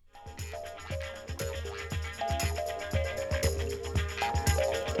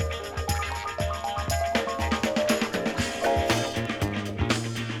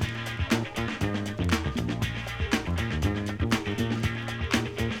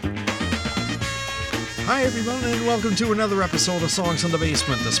Hi everyone, and welcome to another episode of Songs in the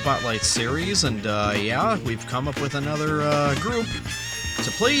Basement, the Spotlight series. And we've come up with another group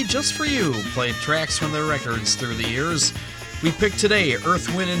to play just for you. Played tracks from their records through the years. We picked today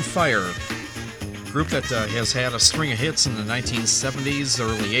Earth, Wind & Fire, a group that has had a string of hits in the 1970s,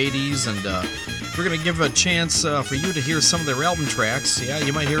 early 80s, and we're going to give a chance for you to hear some of their album tracks. Yeah,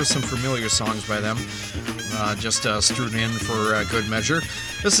 you might hear some familiar songs by them, just strewn in for good measure.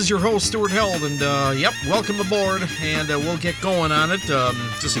 This is your host, Stuart Held, and welcome aboard, and we'll get going on it.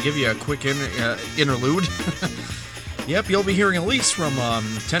 Just to give you a quick interlude. Yep, you'll be hearing at least from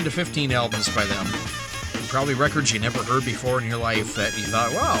 10 to 15 albums by them. Probably records you never heard before in your life that you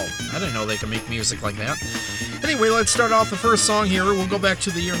thought, wow, I didn't know they could make music like that. Anyway, let's start off the first song here. We'll go back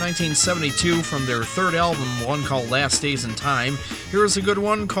to the year 1972 from their third album, one called Last Days in Time. Here's a good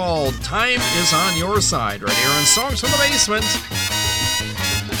one called Time Is On Your Side, right here on Songs from the Basement.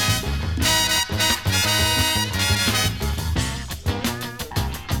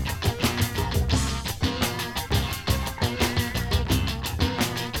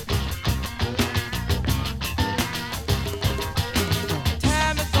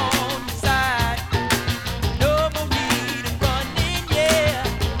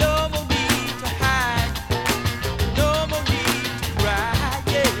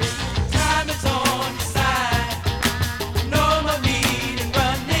 No more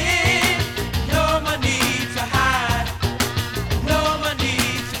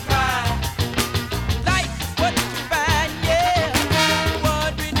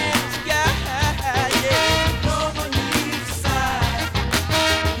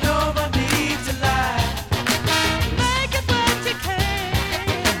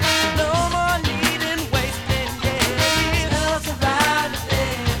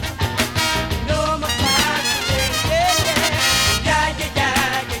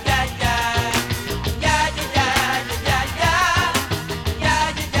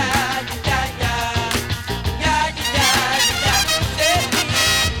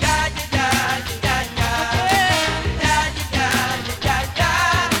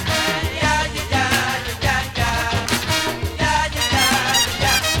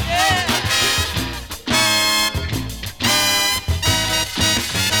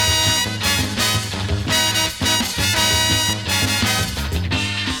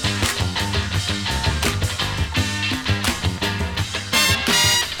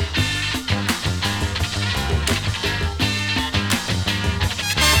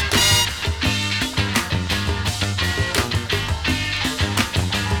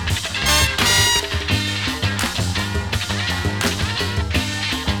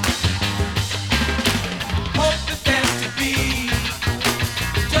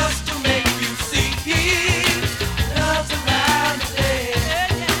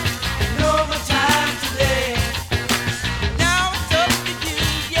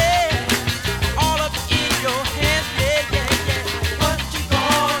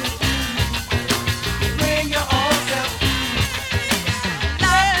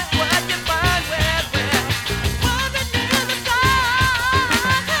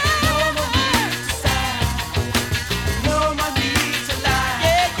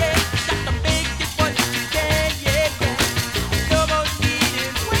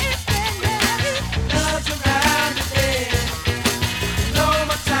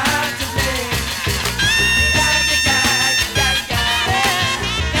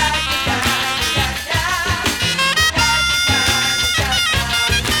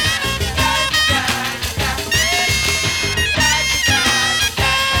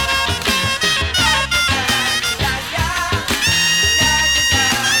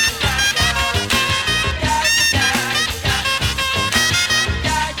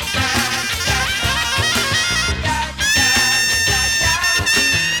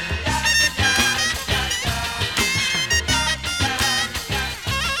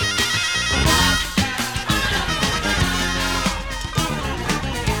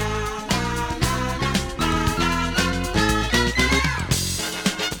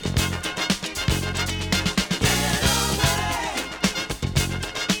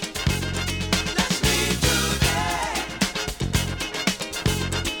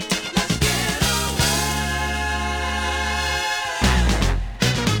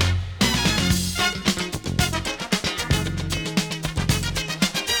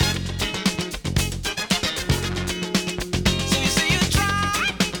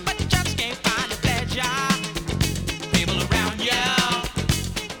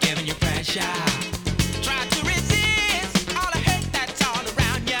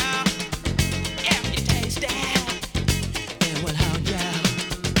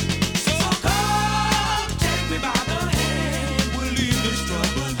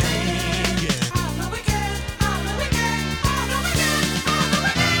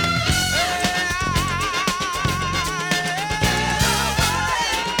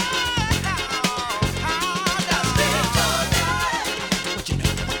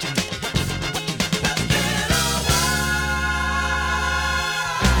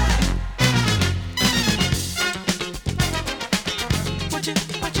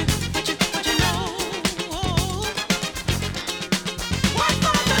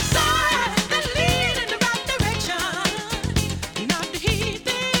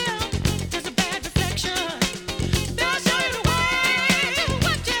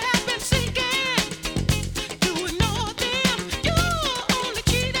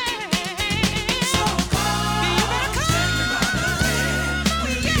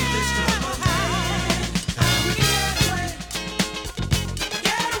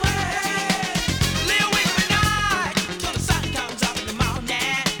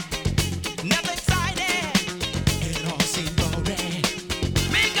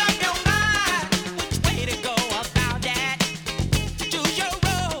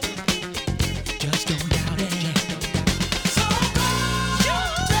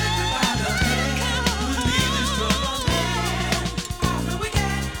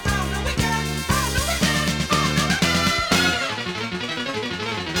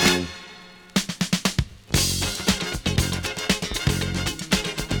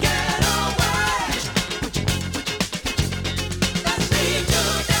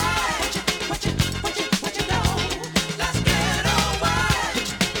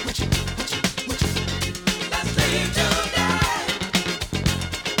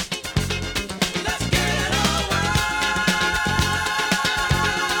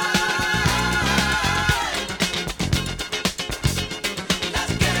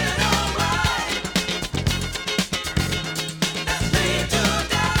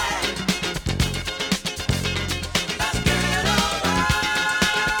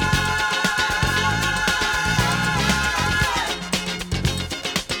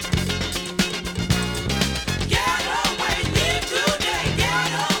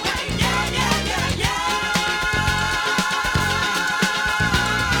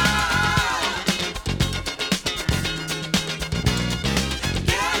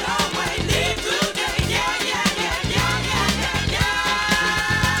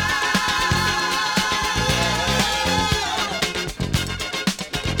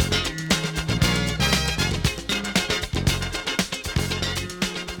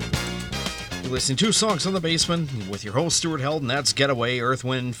Listening to Songs on the Basement with your host, Stuart Held, and that's Getaway, Earth,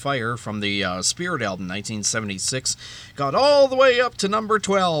 Wind, Fire from the Spirit album, 1976. Got all the way up to number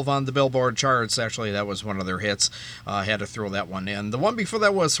 12 on the Billboard charts. Actually, that was one of their hits. I had to throw that one in. The one before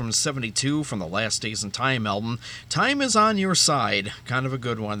that was from 72, from the Last Days in Time album. Time is on Your Side. Kind of a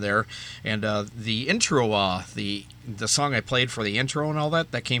good one there. And the intro, the song I played for the intro and all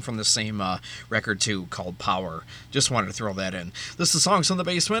that came from the same record too, called Power. Just wanted to throw that in. This is Songs on the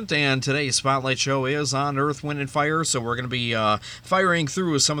Basement, and today's Spotlight Show is on Earth, Wind, and Fire, so we're going to be firing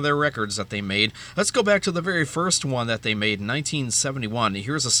through some of their records that they made. Let's go back to the very first one that they made in 1971.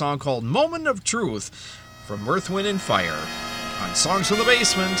 Here's a song called Moment of Truth from Earth, Wind, and Fire on Songs from the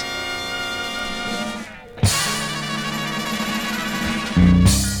Basement.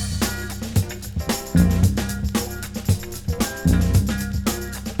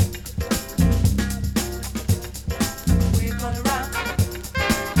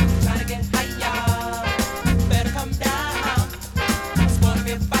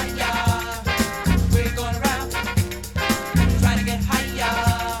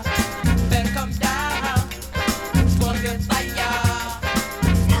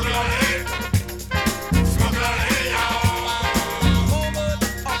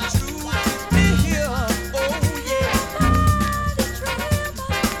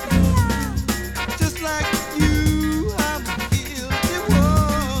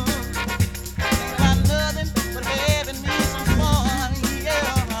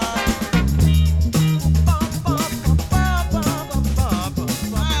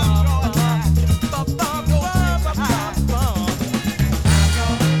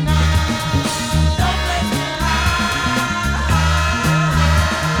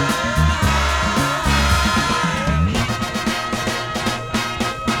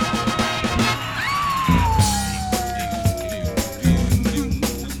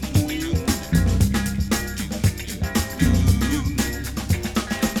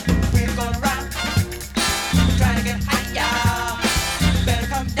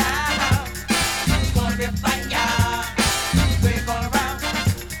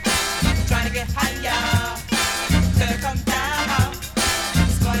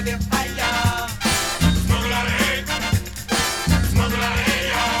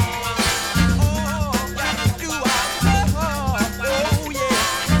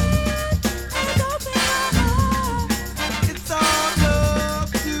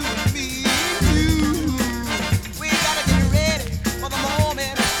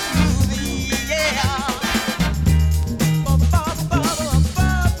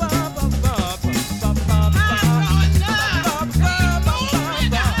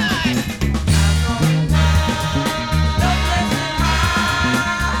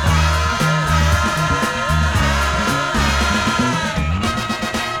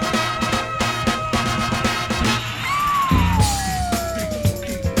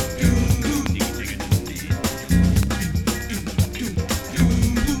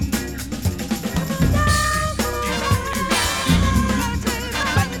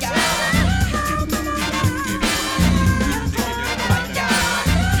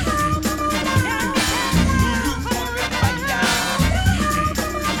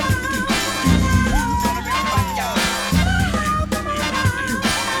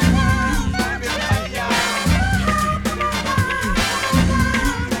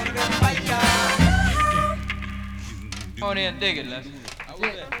 Dig it, Les.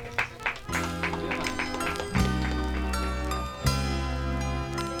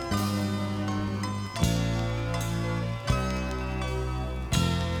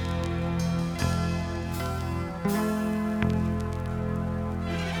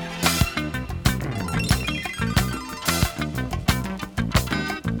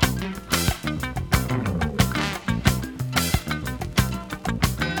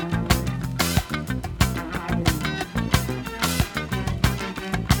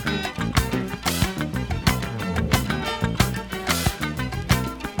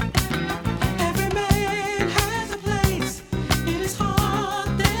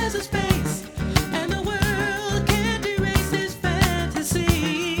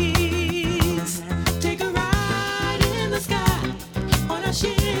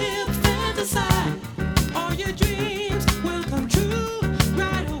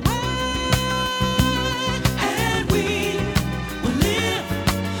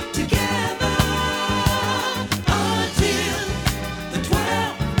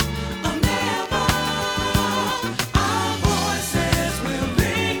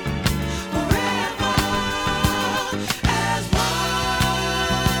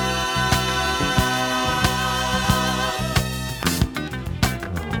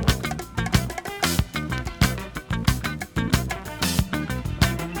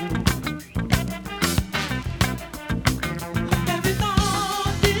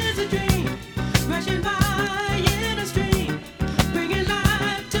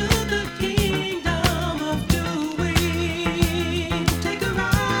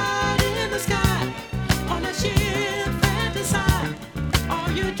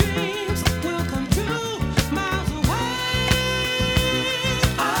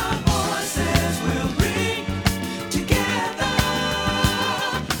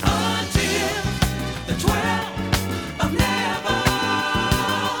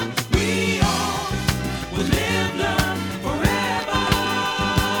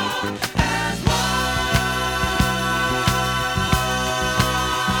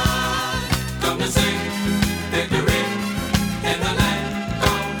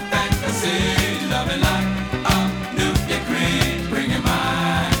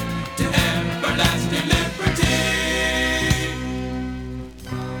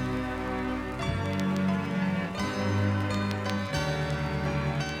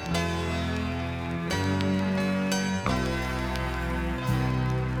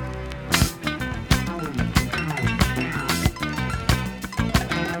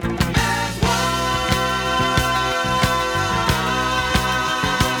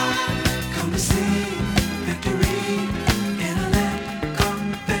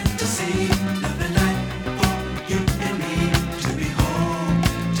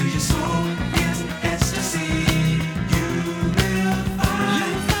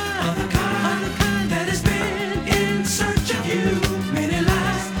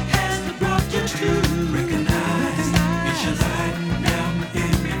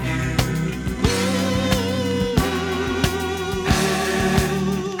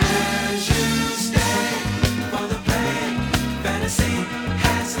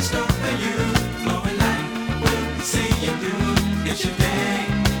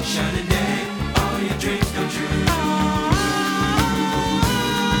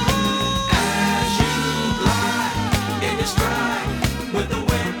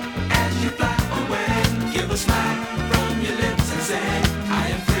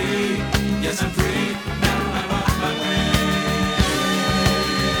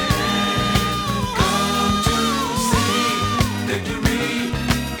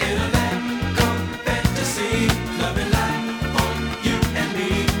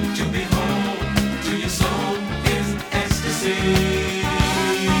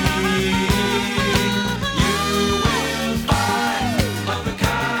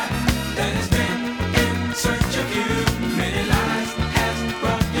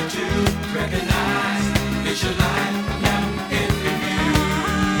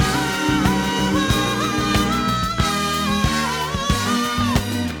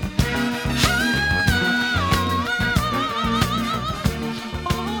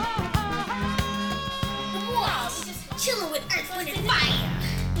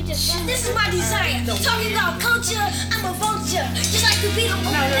 vulture, I'm a vulture. Just like the beetle,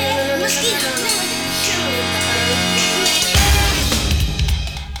 mosquito.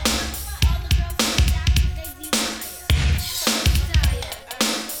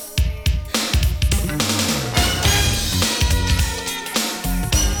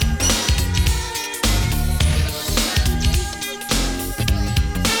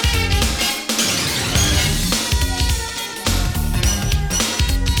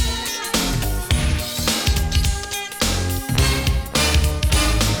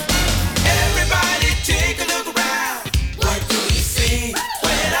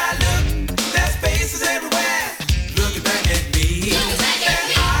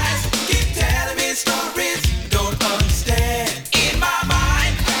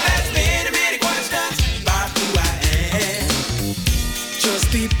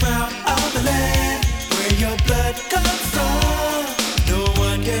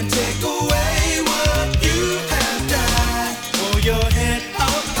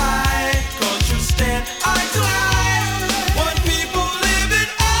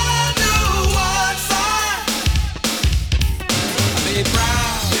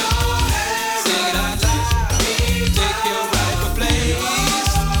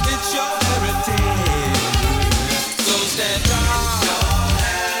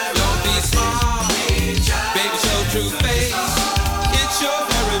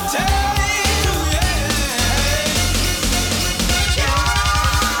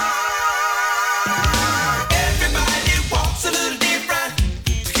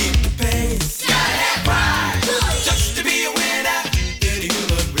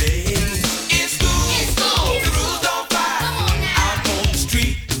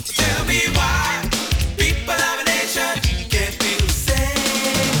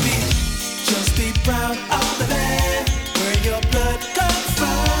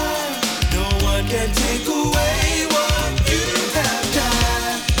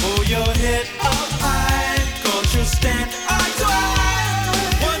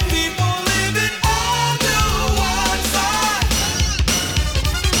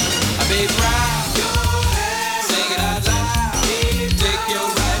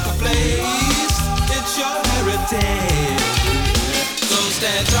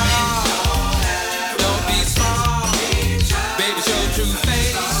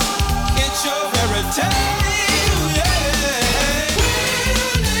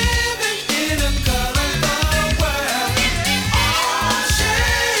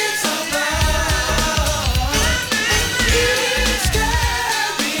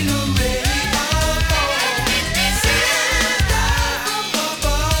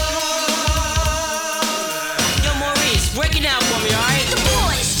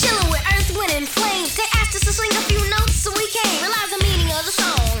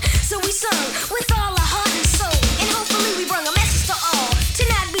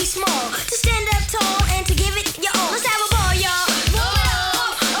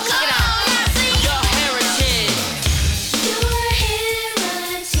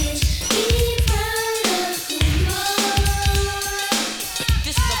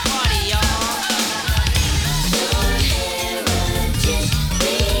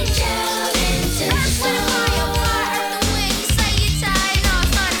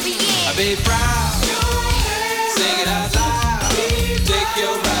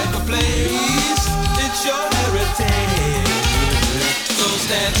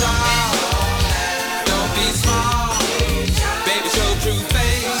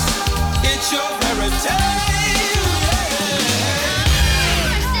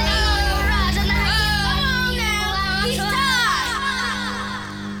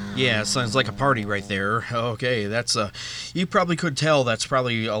 Yeah, sounds like a party right there. Okay, that's you probably could tell that's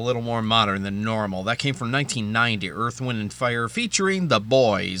probably a little more modern than normal. That came from 1990, Earth, Wind, and Fire, featuring The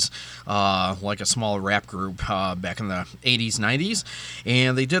Boys, like a small rap group back in the 80s, 90s.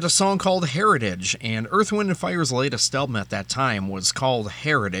 And they did a song called Heritage, and Earth, Wind, and Fire's latest album at that time was called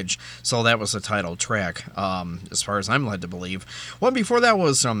Heritage, so that was the title track, as far as I'm led to believe. One before that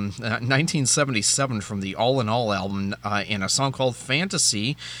was 1977 from the All in All album, and a song called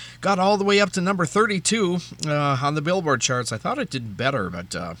Fantasy. Got all the way up to number 32 on the Billboard charts. I thought it did better,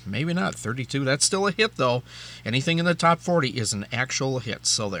 but maybe not. 32, that's still a hit, though. Anything in the top 40 is an actual hit,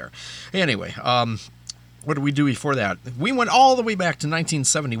 so there. Anyway, what did we do before that? We went all the way back to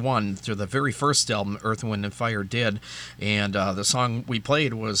 1971 to the very first album Earth, Wind, and Fire did, and the song we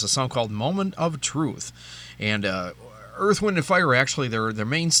played was a song called Moment of Truth. And Earth, Wind, and Fire, actually, their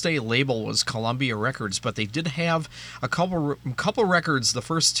mainstay label was Columbia Records, but they did have a couple records. The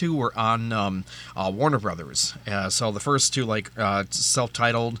first two were on Warner Brothers. So the first two, like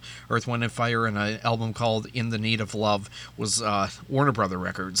self-titled Earth, Wind, and Fire, and an album called In the Need of Love, was Warner Brother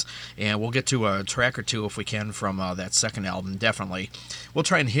Records. And we'll get to a track or two if we can from that second album, definitely. We'll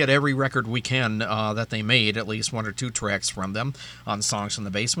try and hit every record we can that they made, at least one or two tracks from them on Songs from the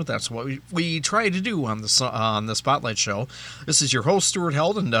Basement. That's what we try to do on the Spotlight Show. This is your host, Stuart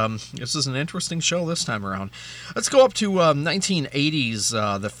Held, and this is an interesting show this time around. Let's go up to 1980's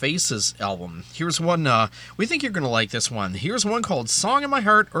The Faces album. Here's one, we think you're going to like this one. Here's one called Song in My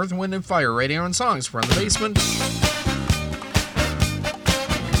Heart, Earth, Wind, and Fire, right here on Songs from the Basement.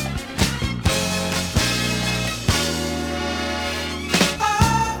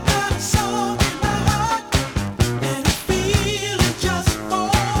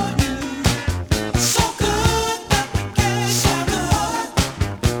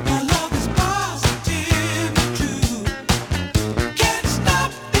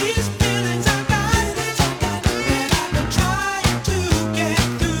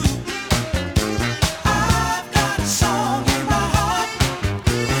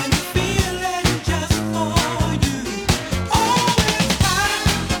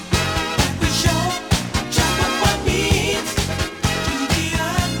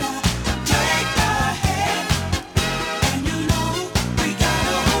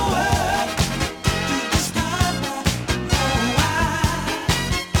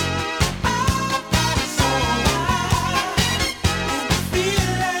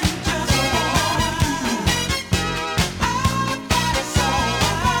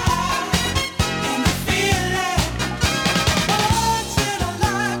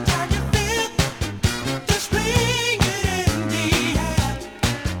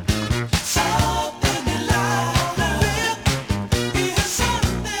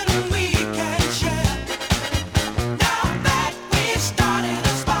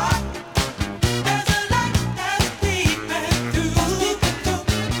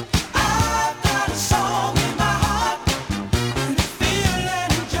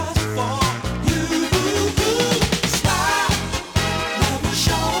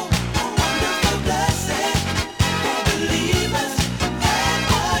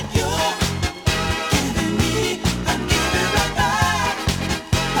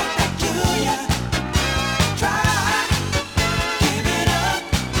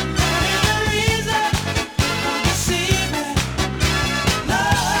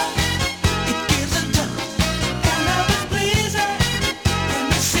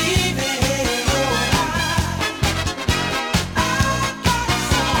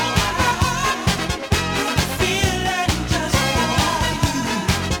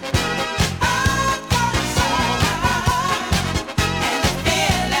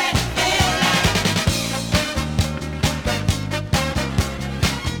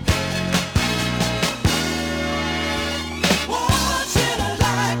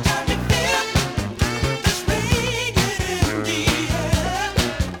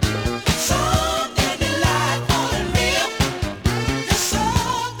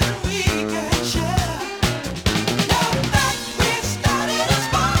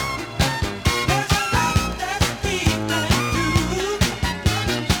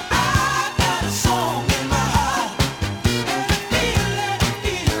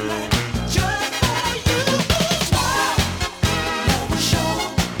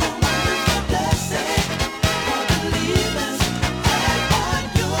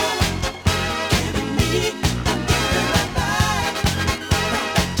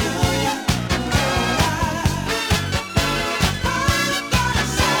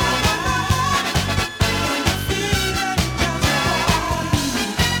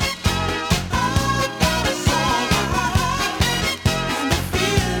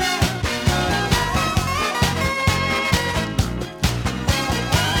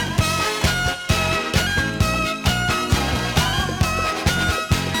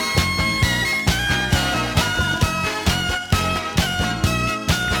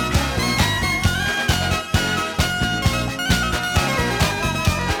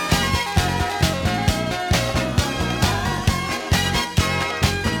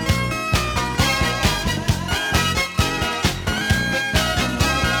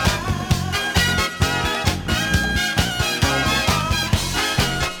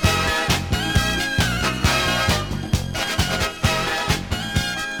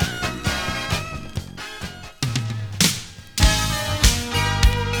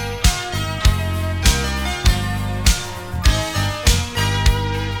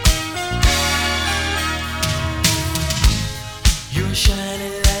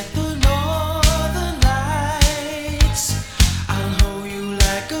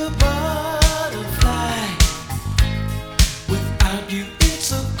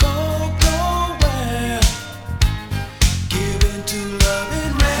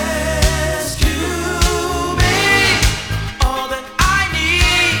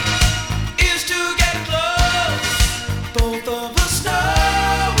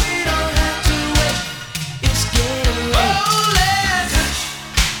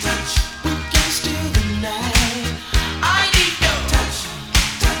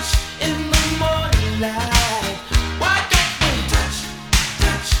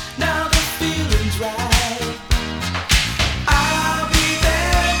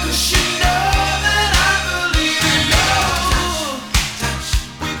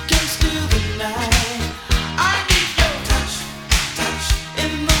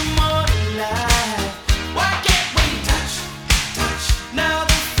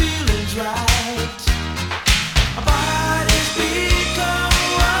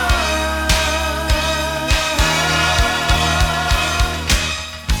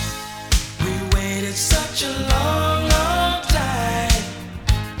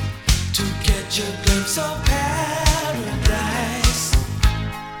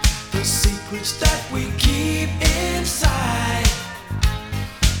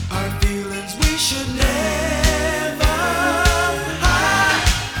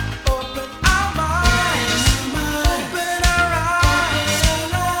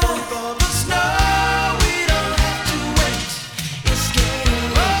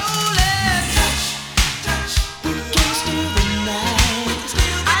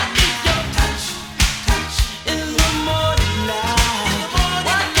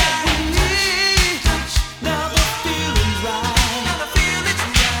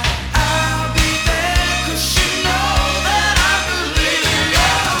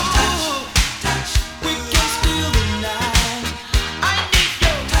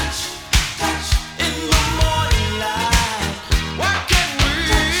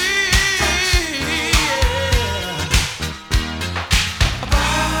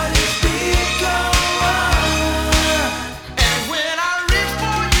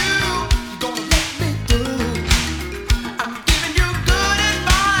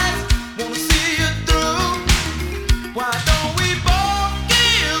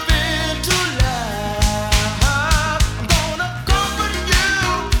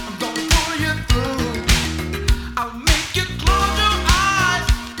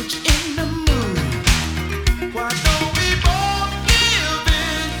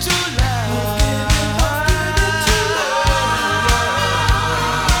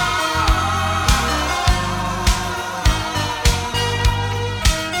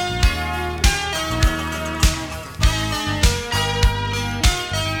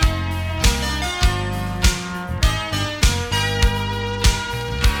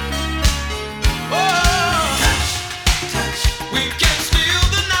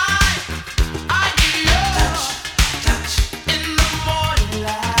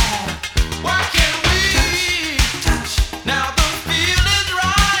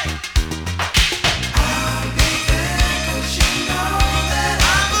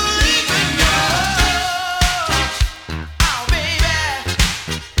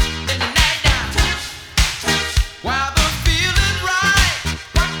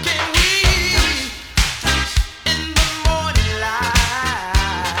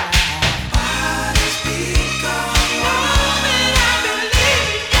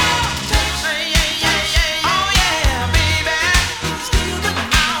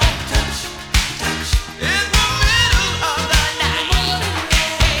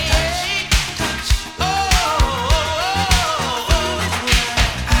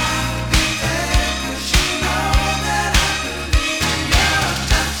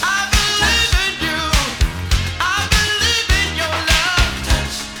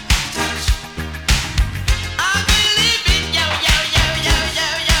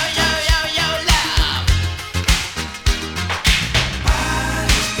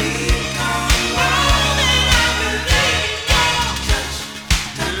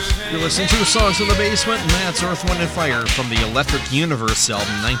 Listening to Songs in the Basement, and that's Earth, Wind & Fire from the Electric Universe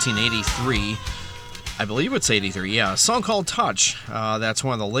album, 1983. I believe it's 83, yeah. A song called Touch. That's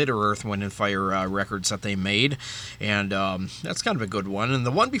one of the later Earth, Wind & Fire records that they made, and that's kind of a good one. And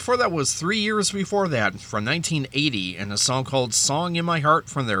the one before that was 3 years before that, from 1980, and a song called Song in My Heart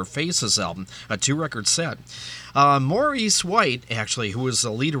from their Faces album, a 2-record set. Maurice White, actually, who was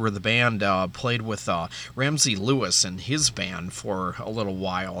the leader of the band, played with Ramsey Lewis and his band for a little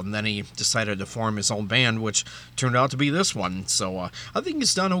while, and then he decided to form his own band, which turned out to be this one. So I think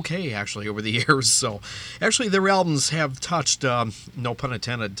he's done okay, actually, over the years. So actually, their albums have touched, no pun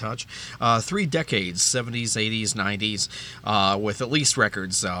intended, 3 decades, 70s, 80s, 90s, with at least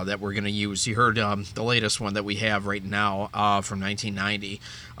records that we're going to use. You heard the latest one that we have right now from 1990.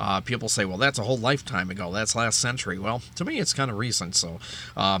 People say, well, that's a whole lifetime ago. That's last century. Well, to me, it's kind of recent, so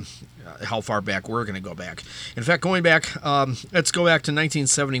how far back we're going to go back. In fact, going back, let's go back to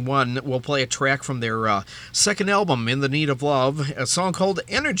 1971. We'll play a track from their second album, In the Need of Love, a song called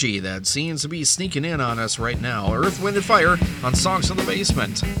Energy that seems to be sneaking in on us right now. Earth, Wind & Fire on Songs in the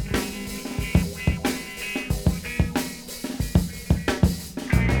Basement.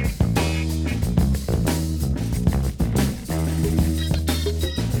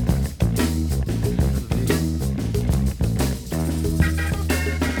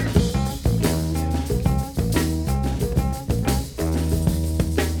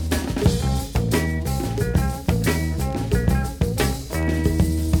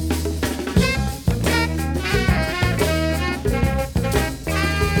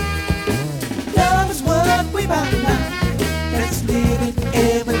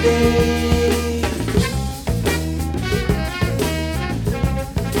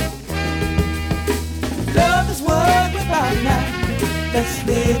 that's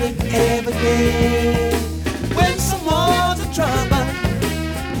living every day. When someone's in trouble,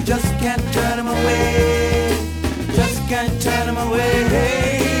 you just can't turn them away. Just can't turn them away.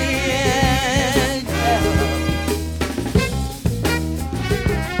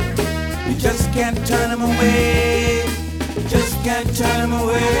 You just can't turn them away. Just can't turn them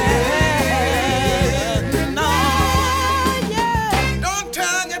away. No, yeah. Don't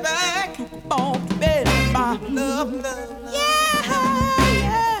turn your back on me, my love, love. Yeah,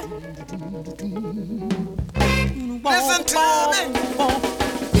 yeah. Listen to me.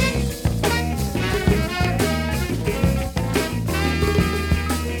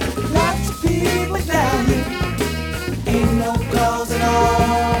 Lots of people down here, ain't no cause at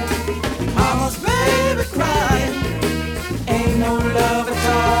all. Mama's baby crying, ain't no love at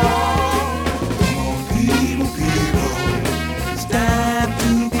all. Come on, people, people, it's time to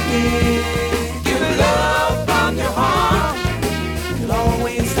begin. Give love from your heart, you'll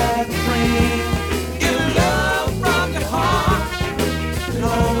always have a friend. Give love from your heart, you'll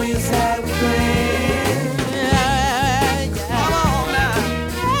always have a friend. Come on now.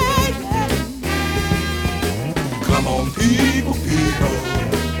 Come on, people, people,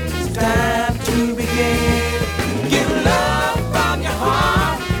 it's time to begin. Give love from your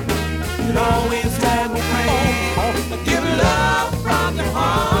heart, you'll always have a friend. Give love from your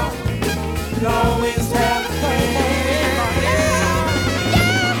heart,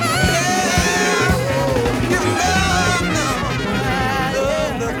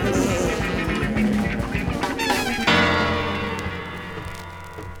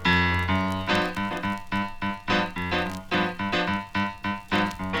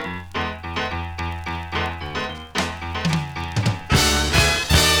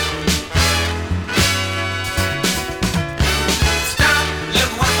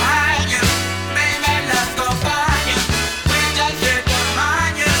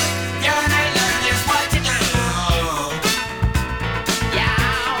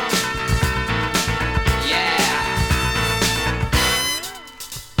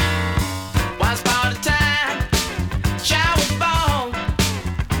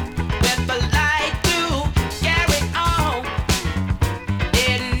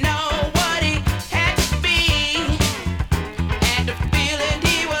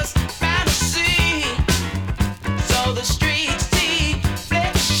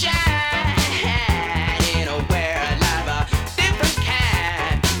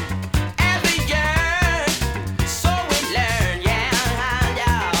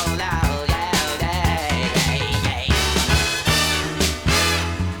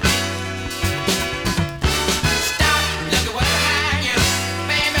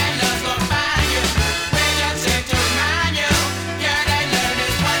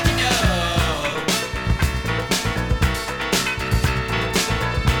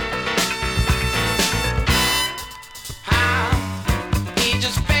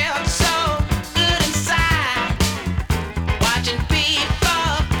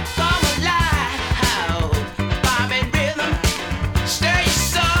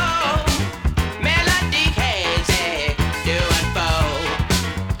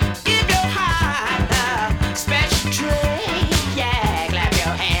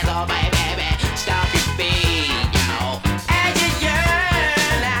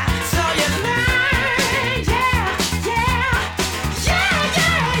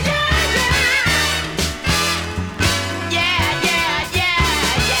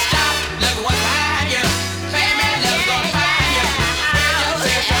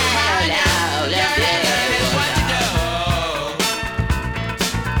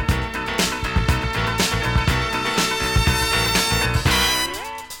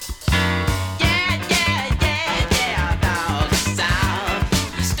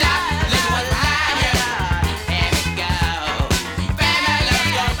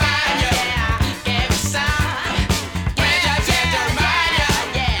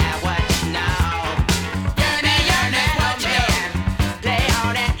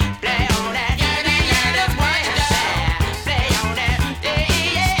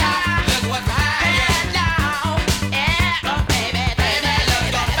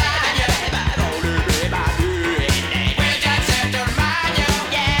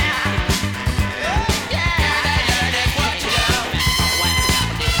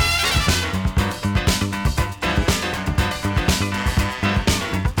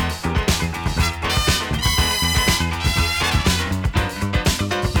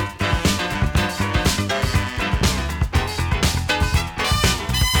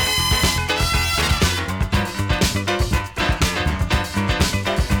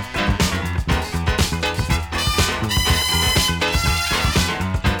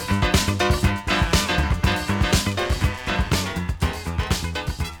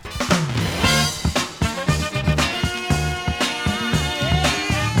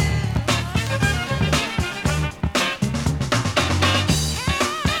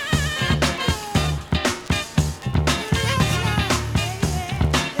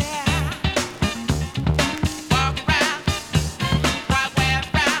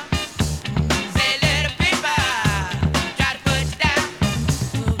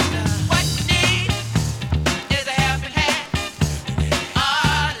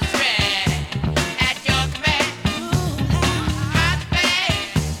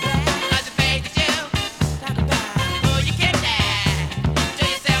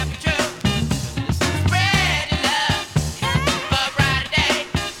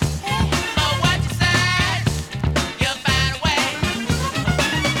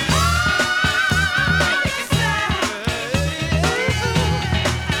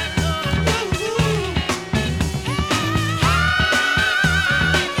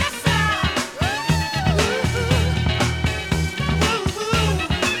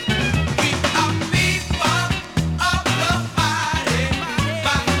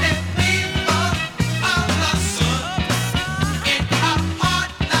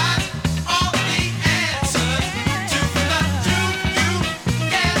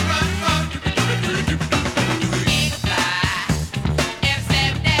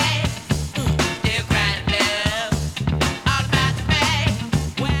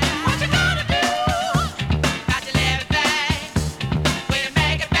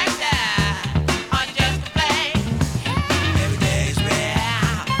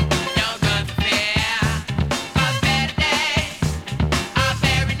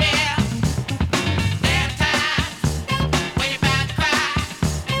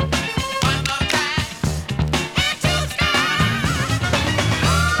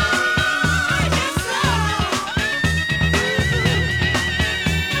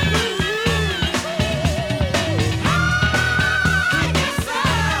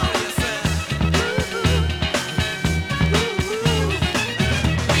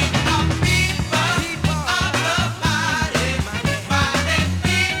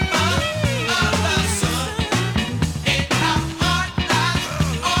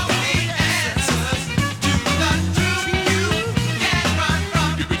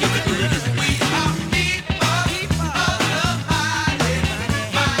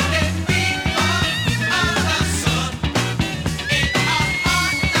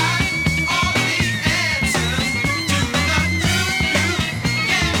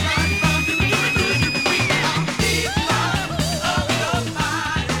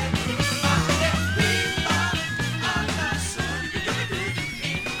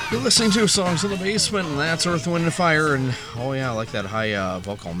 You're listening to Songs in the Basement, and that's Earth, Wind, and Fire, and oh yeah, I like that high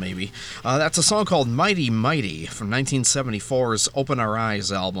vocal maybe. That's a song called Mighty Mighty from 1974's Open Our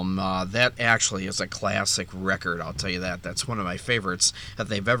Eyes album. That actually is a classic record, I'll tell you that. That's one of my favorites that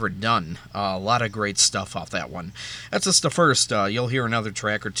they've ever done. A lot of great stuff off that one. That's just the first. You'll hear another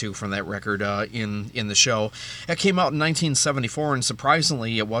track or two from that record in the show. It came out in 1974, and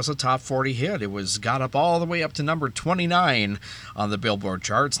surprisingly, it was a top 40 hit. It got up all the way up to number 29 on the Billboard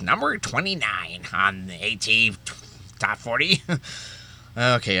charts. Number 29 on the AT Top 40.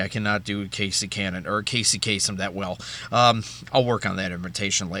 Okay, I cannot do Casey Cannon or Casey Kasem that well. I'll work on that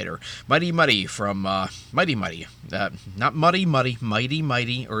invitation later. Mighty Muddy from Mighty Muddy. Not Muddy Muddy. Mighty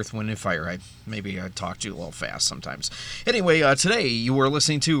Mighty Earth, Wind, and Fire. Maybe I talked to you a little fast sometimes. Anyway, today you were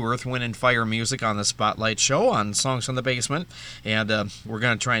listening to Earth, Wind, and Fire music on the Spotlight Show on Songs from the Basement. And we're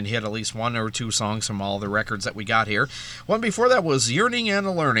going to try and hit at least one or two songs from all the records that we got here. One before that was Yearning and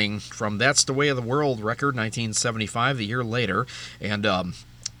a Learning from That's the Way of the World record, 1975, the year later. And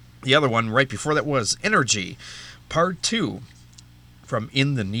the other one right before that was Energy, Part 2, from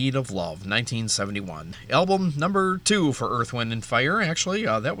In the Need of Love, 1971. Album number 2 for Earth, Wind, and Fire, actually.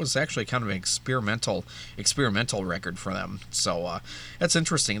 That was actually kind of an experimental record for them. So that's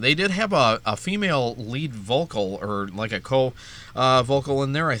interesting. They did have a female lead vocal, or like a vocal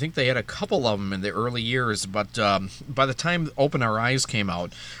in there. I think they had a couple of them in the early years, but by the time Open Our Eyes came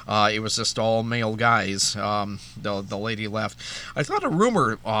out, it was just all male guys. The lady left. I thought a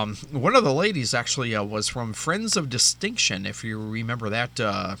rumor, one of the ladies actually was from Friends of Distinction, if you remember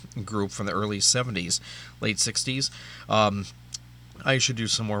that group from the early 70s, late 60s. I should do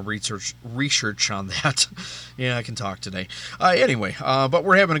some more research on that. Yeah, I can talk today. Anyway, but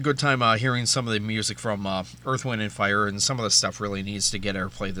we're having a good time hearing some of the music from Earth, Wind, and Fire, and some of the stuff really needs to get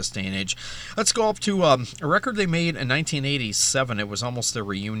airplay this day and age. Let's go up to a record they made in 1987. It was almost their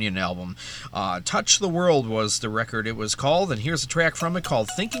reunion album. Touch the World was the record it was called, and here's a track from it called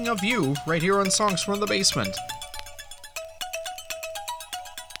Thinking of You, right here on Songs from the Basement.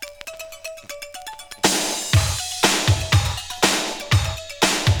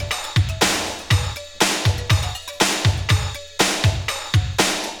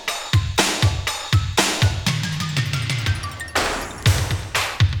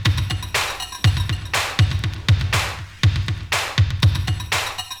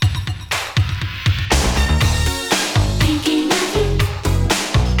 Thinking of you.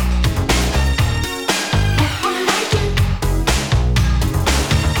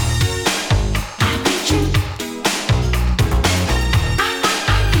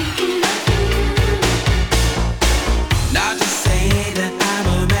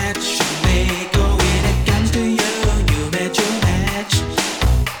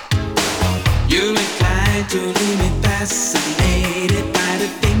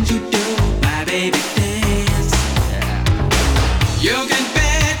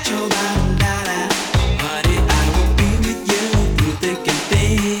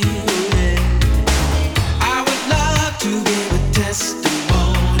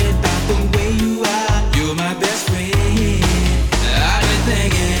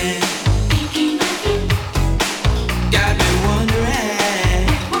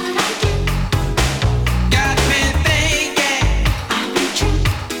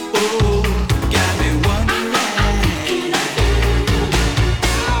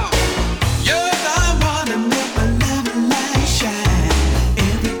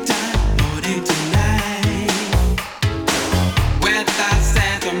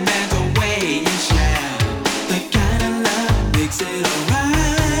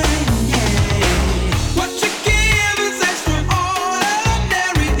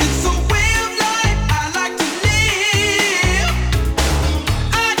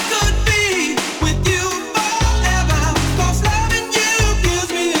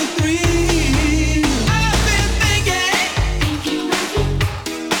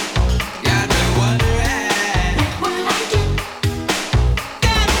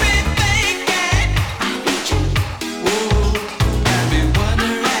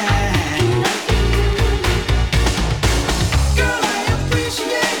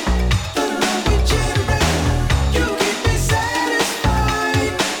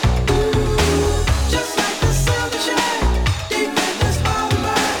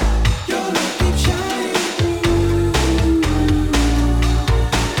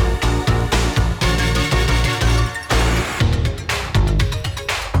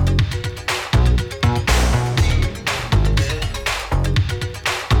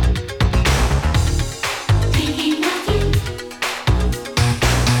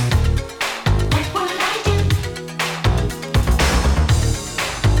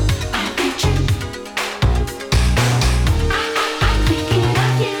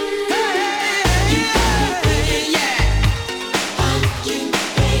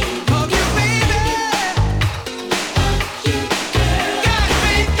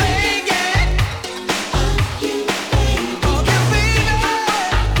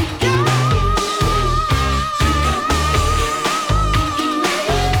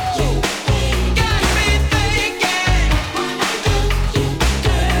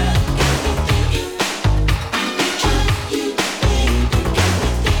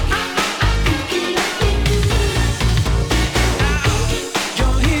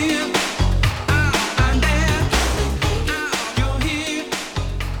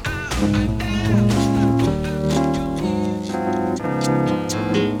 Running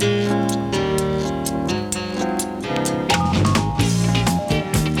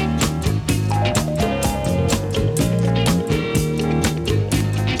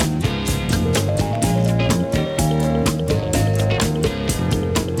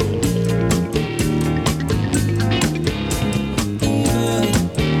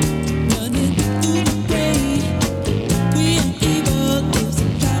through the brain, we are evil is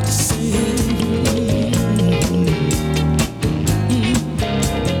about to say.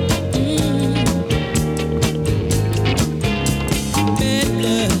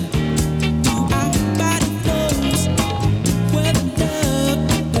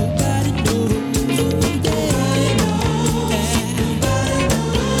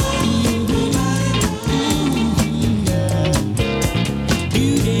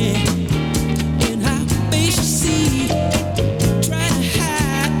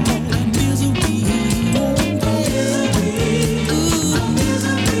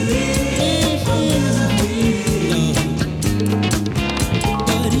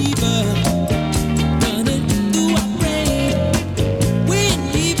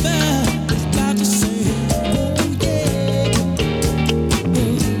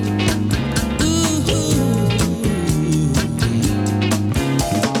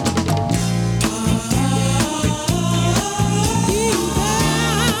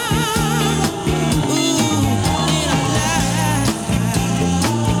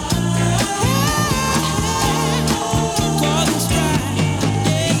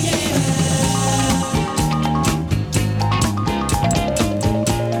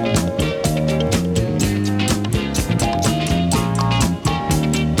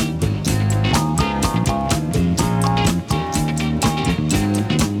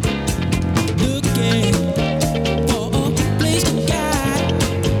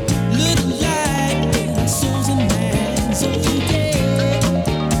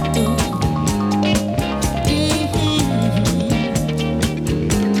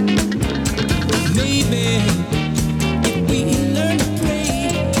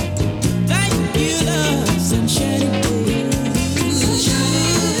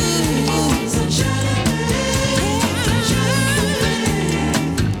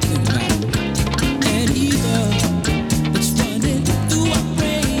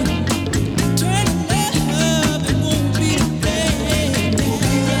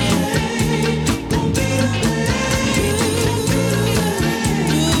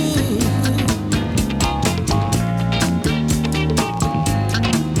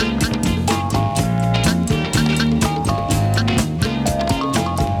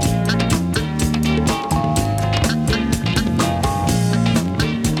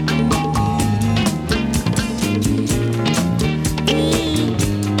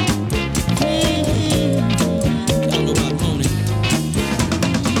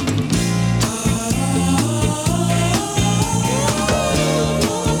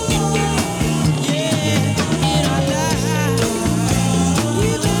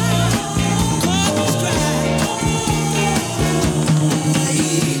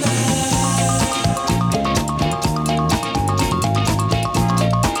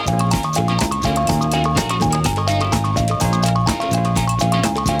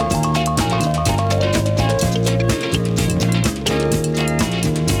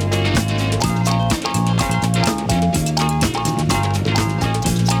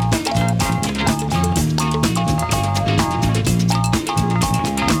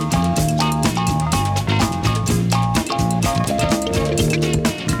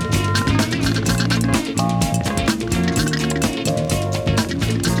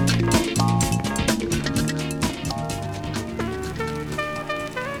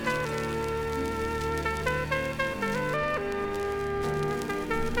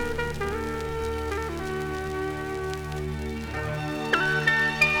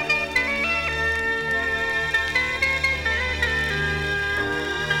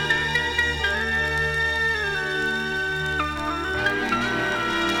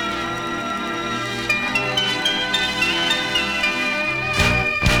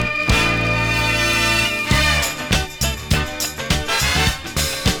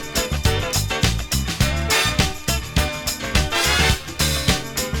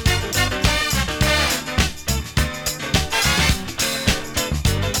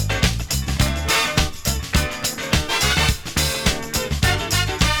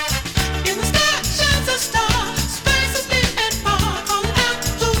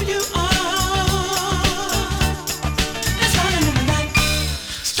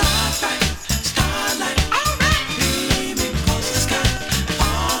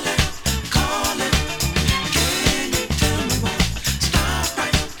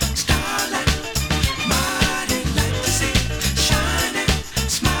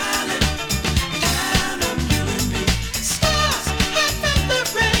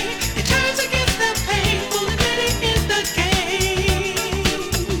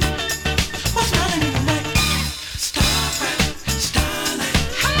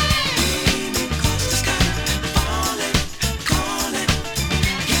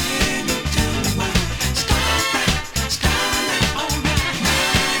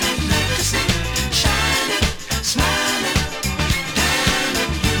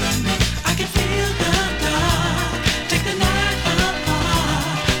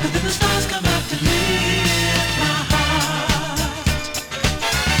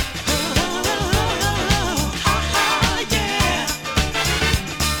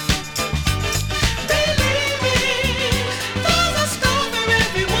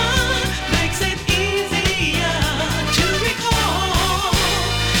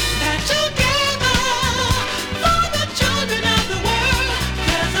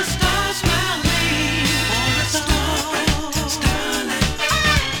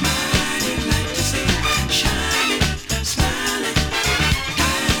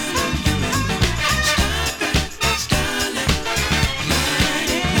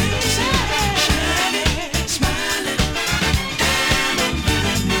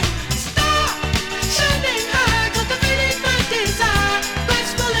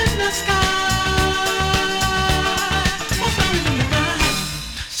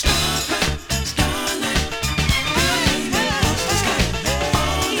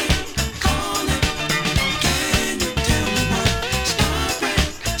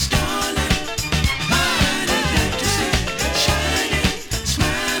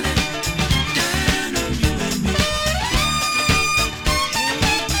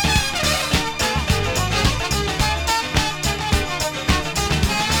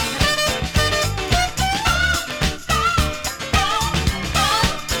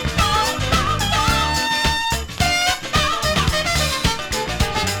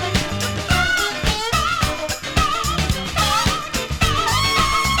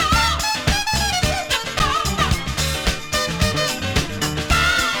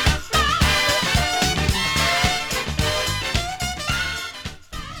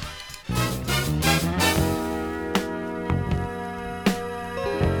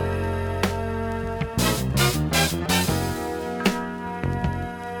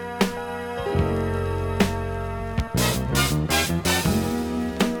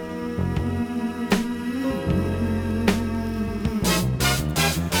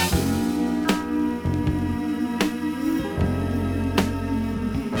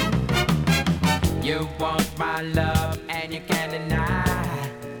 my love and you can't deny.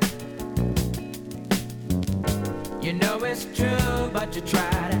 You know it's true, but you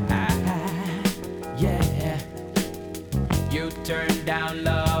try to hide. Yeah, you turn down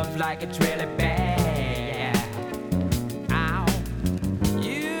love like it's really bad. Ow,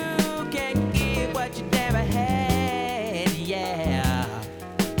 you can't give what you never had. Yeah,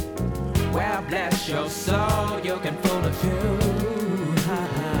 well bless your soul, you can fool a few.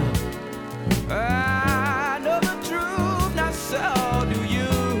 I know the truth, not so do you.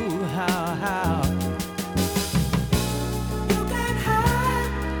 You can't hide.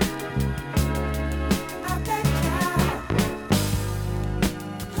 I bet ya.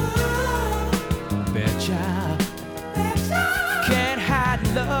 Betcha. Can't hide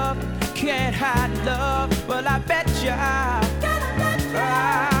love, can't hide love. Well, I bet ya. I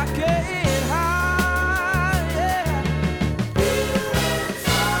can't hide, yeah.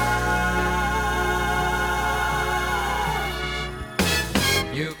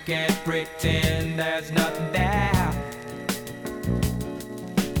 You can't pretend there's nothing there.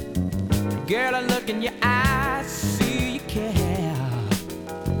 Girl, I look in your eyes, see you care.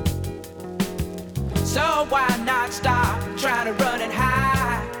 So why not stop trying to run and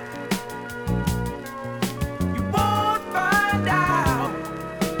hide? You won't find out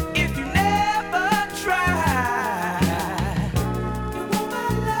if you never try. You want my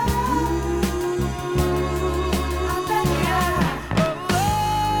love? I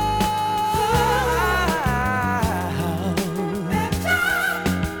bet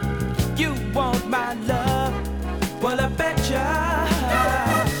you. You want my love? Well, I bet ya.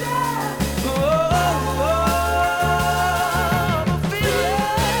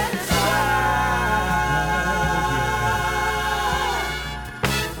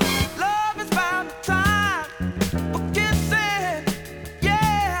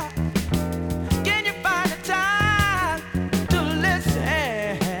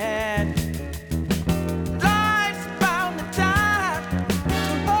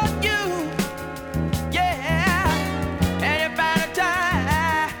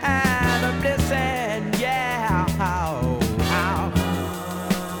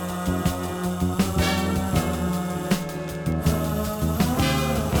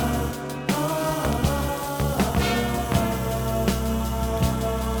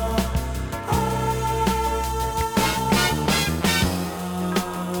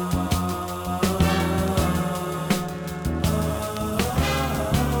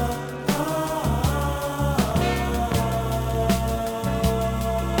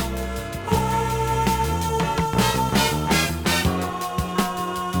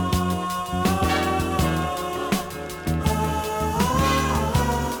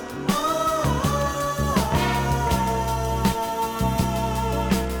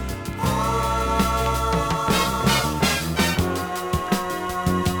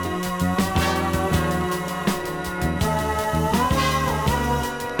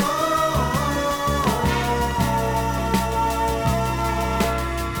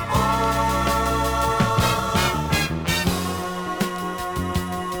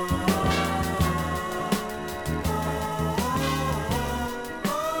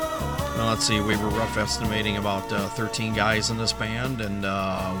 Let's see, we were rough estimating about 13 guys in this band and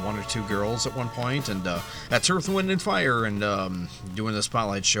 1 or 2 girls at one point, and that's Earth, Wind, and Fire, and doing the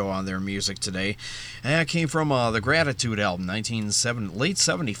spotlight show on their music today. And that came from the Gratitude album, late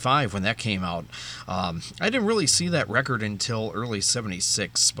 75 when that came out. I didn't really see that record until early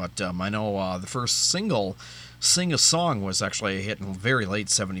 76, but I know the first single, Sing a Song, was actually a hit in very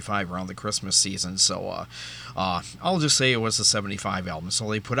late 75 around the Christmas season, so I'll just say it was a 75 album. So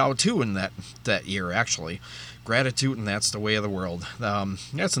they put out 2 in that year, actually. Gratitude and That's the Way of the World.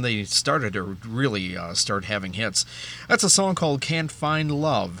 That's when they started to really start having hits. That's a song called Can't Find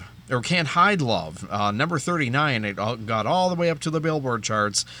Love, or Can't Hide Love. Number 39, it got all the way up to the Billboard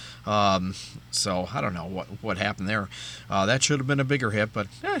charts. So I don't know what happened there. That should have been a bigger hit, but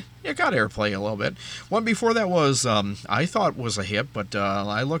it got airplay a little bit. One before that was, I thought was a hit, but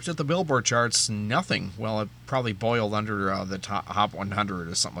I looked at the Billboard charts, nothing. Well, it probably boiled under the Hot 100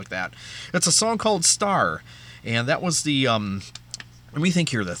 or something like that. It's a song called Star, and that was the... let me think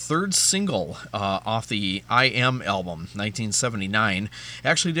here. The third single off the I Am album, 1979,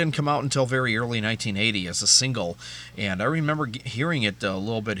 actually didn't come out until very early 1980 as a single, and I remember hearing it a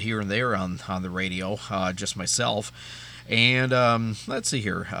little bit here and there on the radio, just myself. And let's see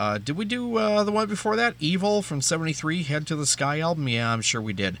here. Did we do the one before that? Evil from 73, Head to the Sky album? Yeah, I'm sure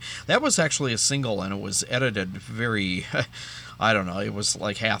we did. That was actually a single, and it was edited very... I don't know, it was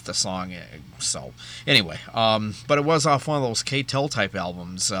like half the song. So anyway, but it was off one of those K-Tel type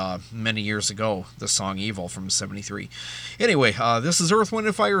albums many years ago, the song Evil from 73. Anyway, this is Earth,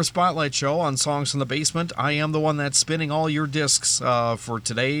 Wind & Fire Spotlight Show on Songs from the Basement. I am the one that's spinning all your discs for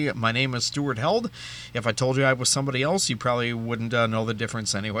today. My name is Stuart Held. If I told you I was somebody else, you probably wouldn't know the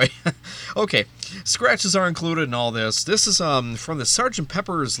difference anyway. Okay, scratches are included in all this. This is from the Sgt.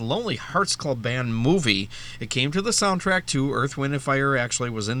 Pepper's Lonely Hearts Club Band movie. It came to the soundtrack too. Earth, Wind & Fire actually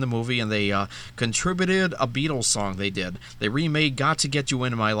was in the movie, and they contributed a Beatles song they did. They remade Got to Get You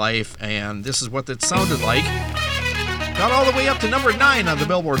Into My Life, and this is what it sounded like. Got all the way up to number 9 on the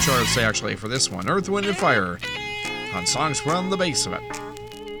Billboard charts, actually, for this one. Earth, Wind & Fire on Songs from the Basement.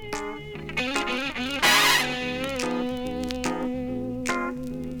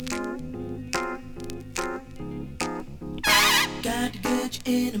 Got to get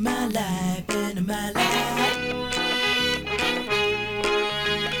you into my life, into my life.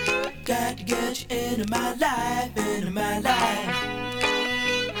 Got to get you into my life, into my life.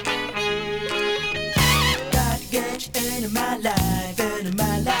 Got to get you into my life, into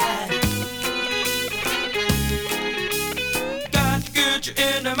my life. Got to get you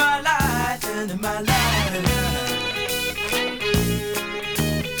into my life, into my life.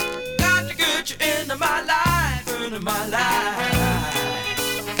 Got to get you into my life, into my life.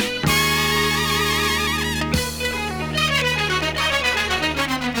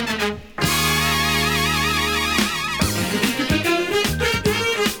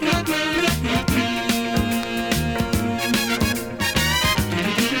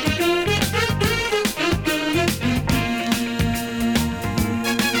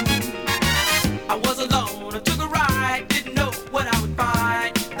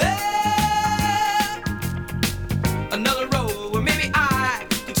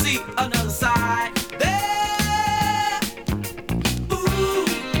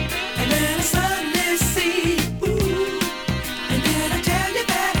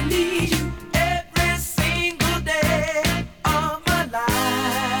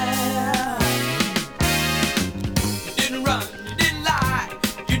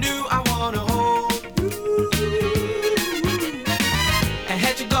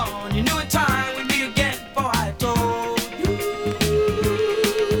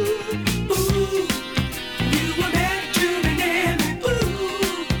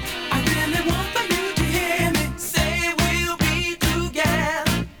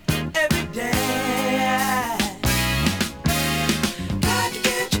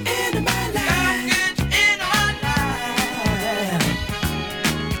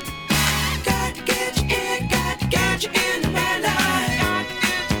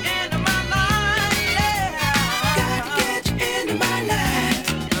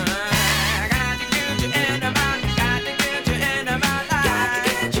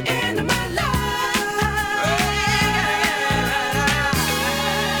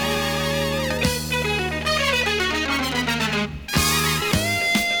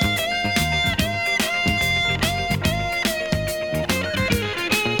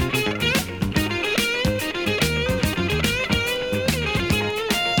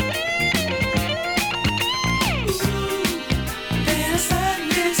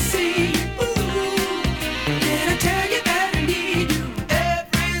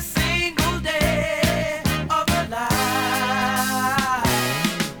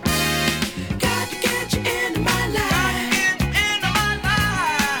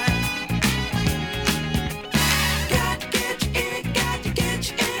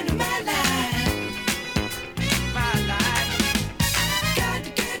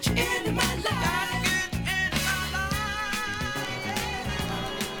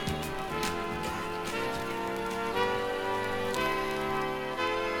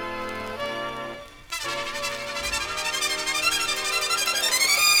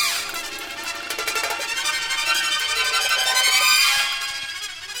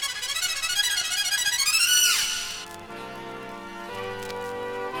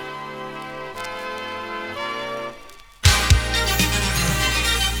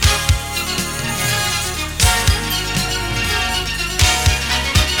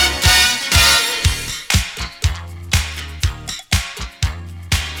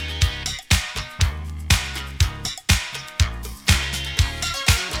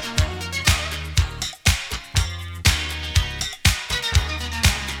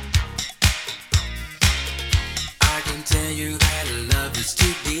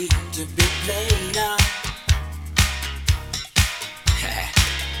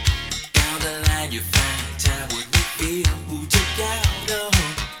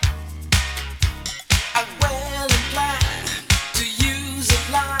 I'm well inclined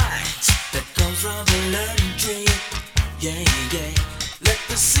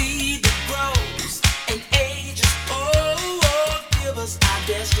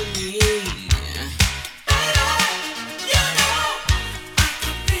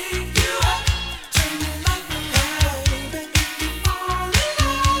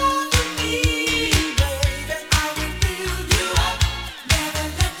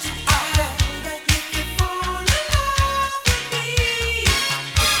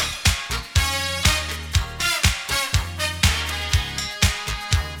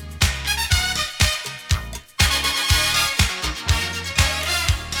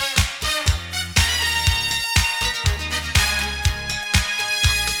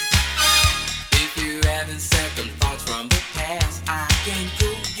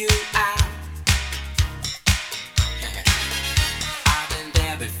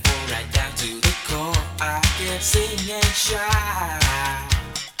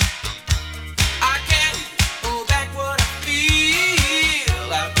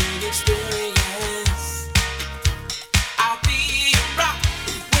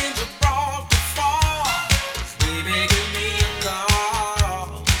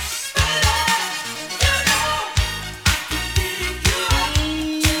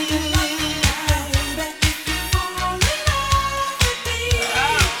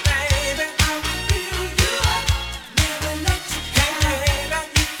Never let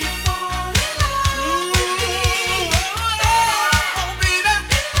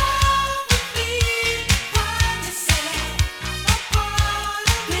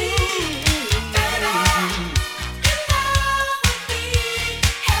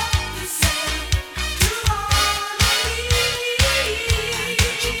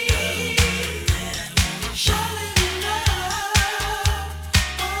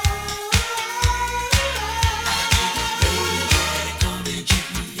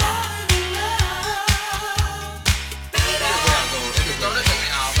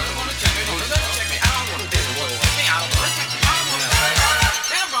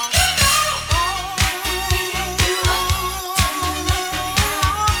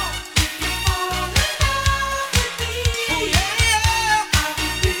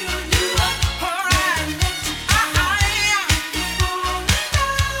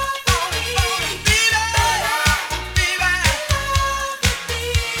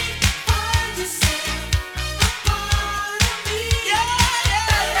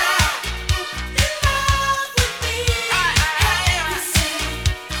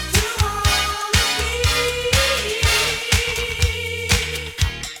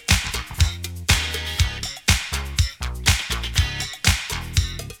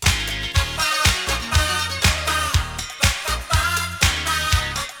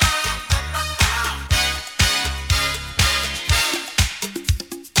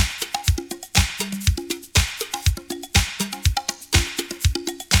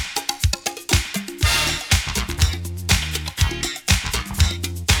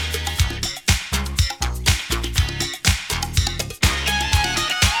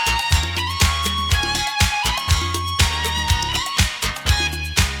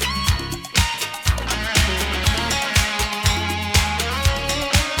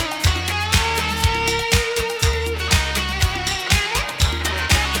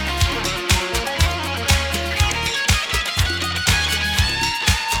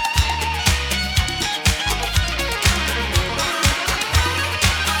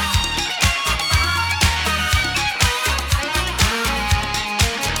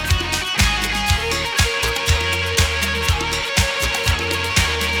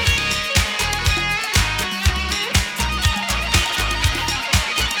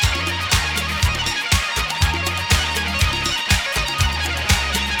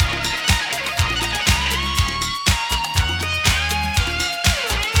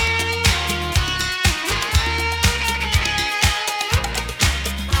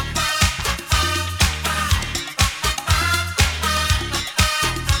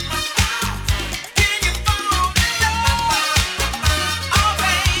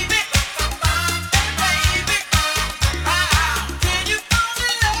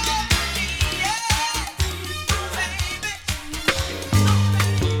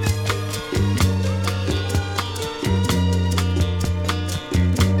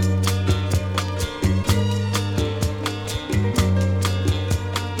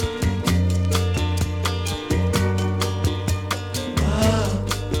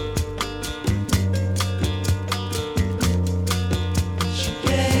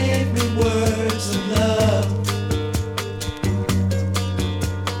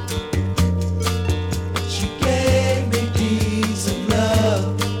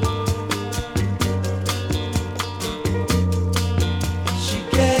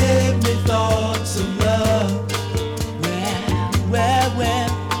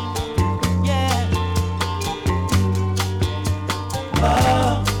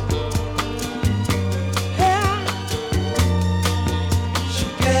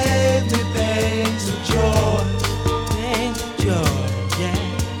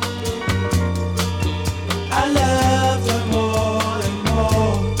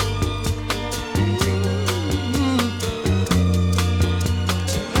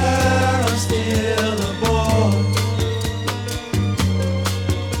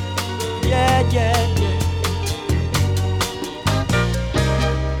Yeah, yeah, yeah.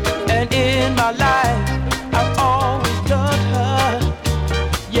 And in my life, I've always loved her.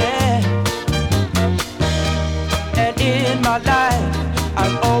 Yeah. And in my life,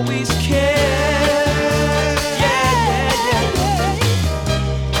 I've always cared. Yeah, yeah, yeah.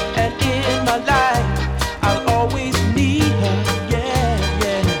 And in my life, I'll always need her. Yeah,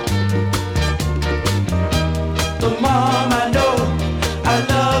 yeah. The mom I know I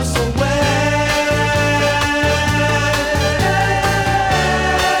love so well.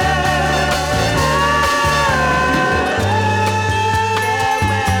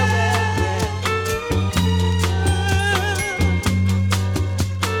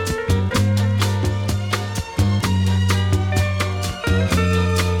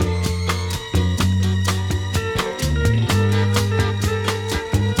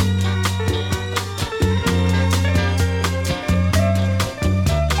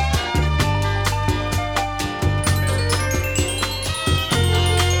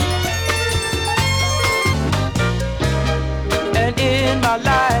 And in my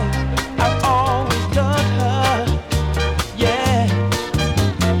life, I've always loved her. Yeah.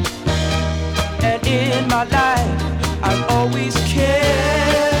 And in my life, I've always cared.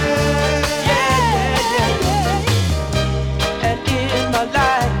 Yeah, yeah, yeah. And in my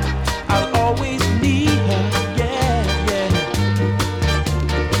life, I'll always need her. Yeah, yeah.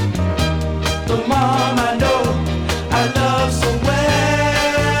 The mom I know I love so well.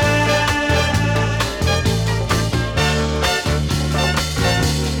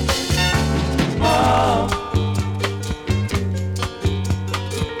 Mom,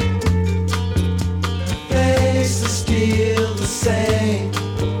 her face is still the same.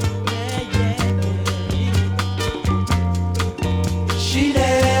 She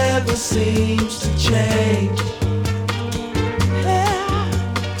never seems to change.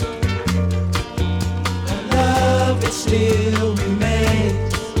 Her love, it still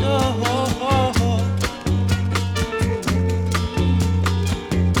remains.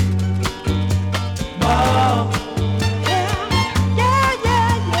 Mom,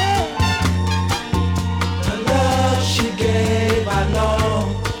 the love she gave, I know.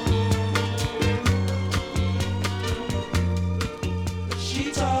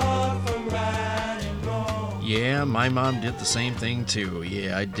 She taught from right and wrong. Yeah, my mom did the same thing too.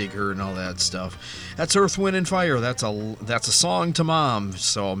 Yeah, I dig her and all that stuff. That's Earth, Wind, and Fire. That's a song to mom.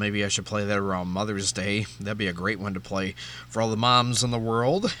 So maybe I should play that around Mother's Day. That'd be a great one to play for all the moms in the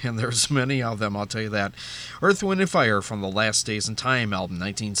world, and there's many of them, I'll tell you that. Earth, Wind, and Fire from the Last Days in Time album,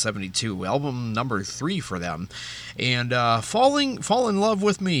 1972, album number 3 for them. And Fall in Love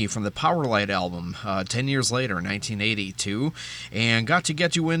with Me from the Powerlight album, 10 years later, 1982. And Got to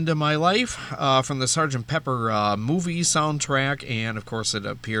Get You Into My Life from the Sgt. Pepper movie soundtrack. And, of course, it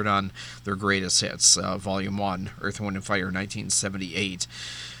appeared on their greatest hits, Volume 1, Earth, Wind, and Fire, 1978.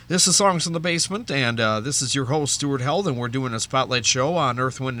 This is Songs in the Basement, and this is your host, Stuart Held, and we're doing a spotlight show on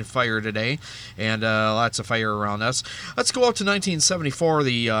Earth, Wind, and Fire today, and lots of fire around us. Let's go up to 1974,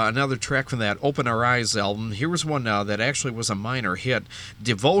 another track from that Open Our Eyes album. Here was one that actually was a minor hit.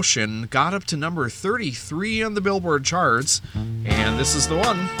 Devotion got up to number 33 on the Billboard charts, and this is the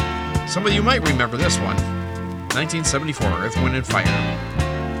one. Some of you might remember this one. 1974, Earth, Wind, and Fire.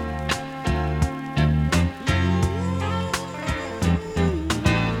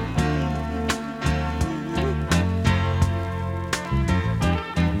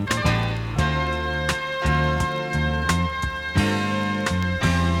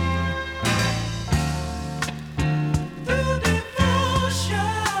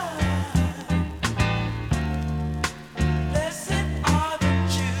 Blessed are the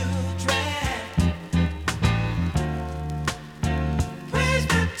children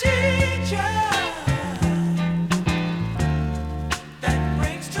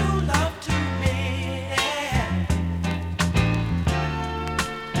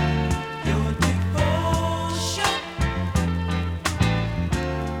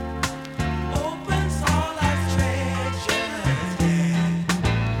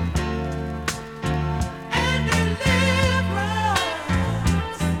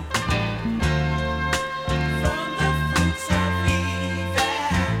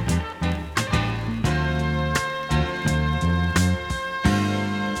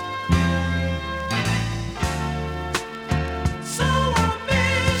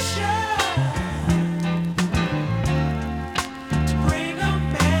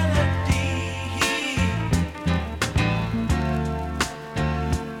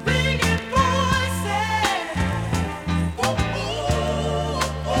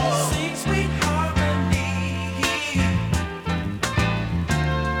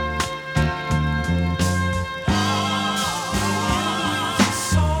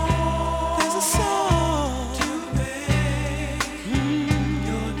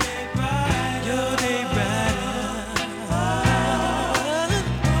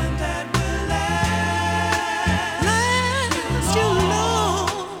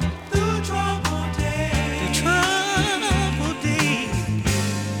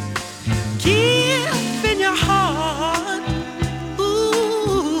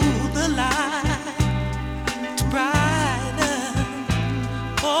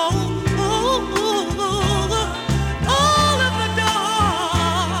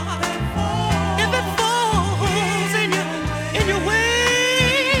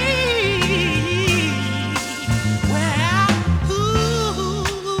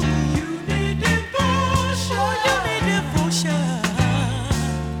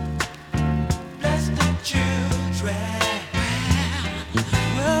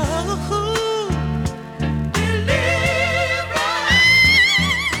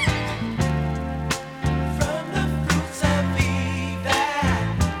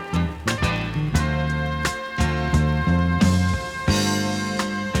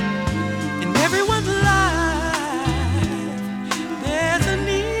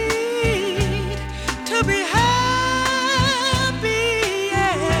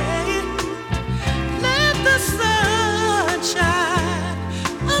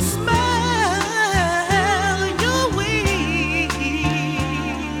smile your way.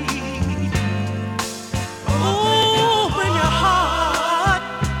 Oh, when your heart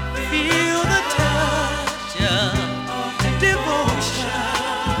feel the touch of devotion.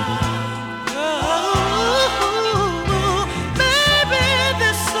 Oh, maybe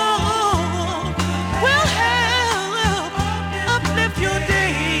this song will help uplift your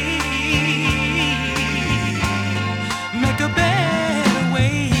day. Make a better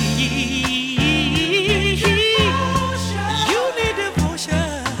way.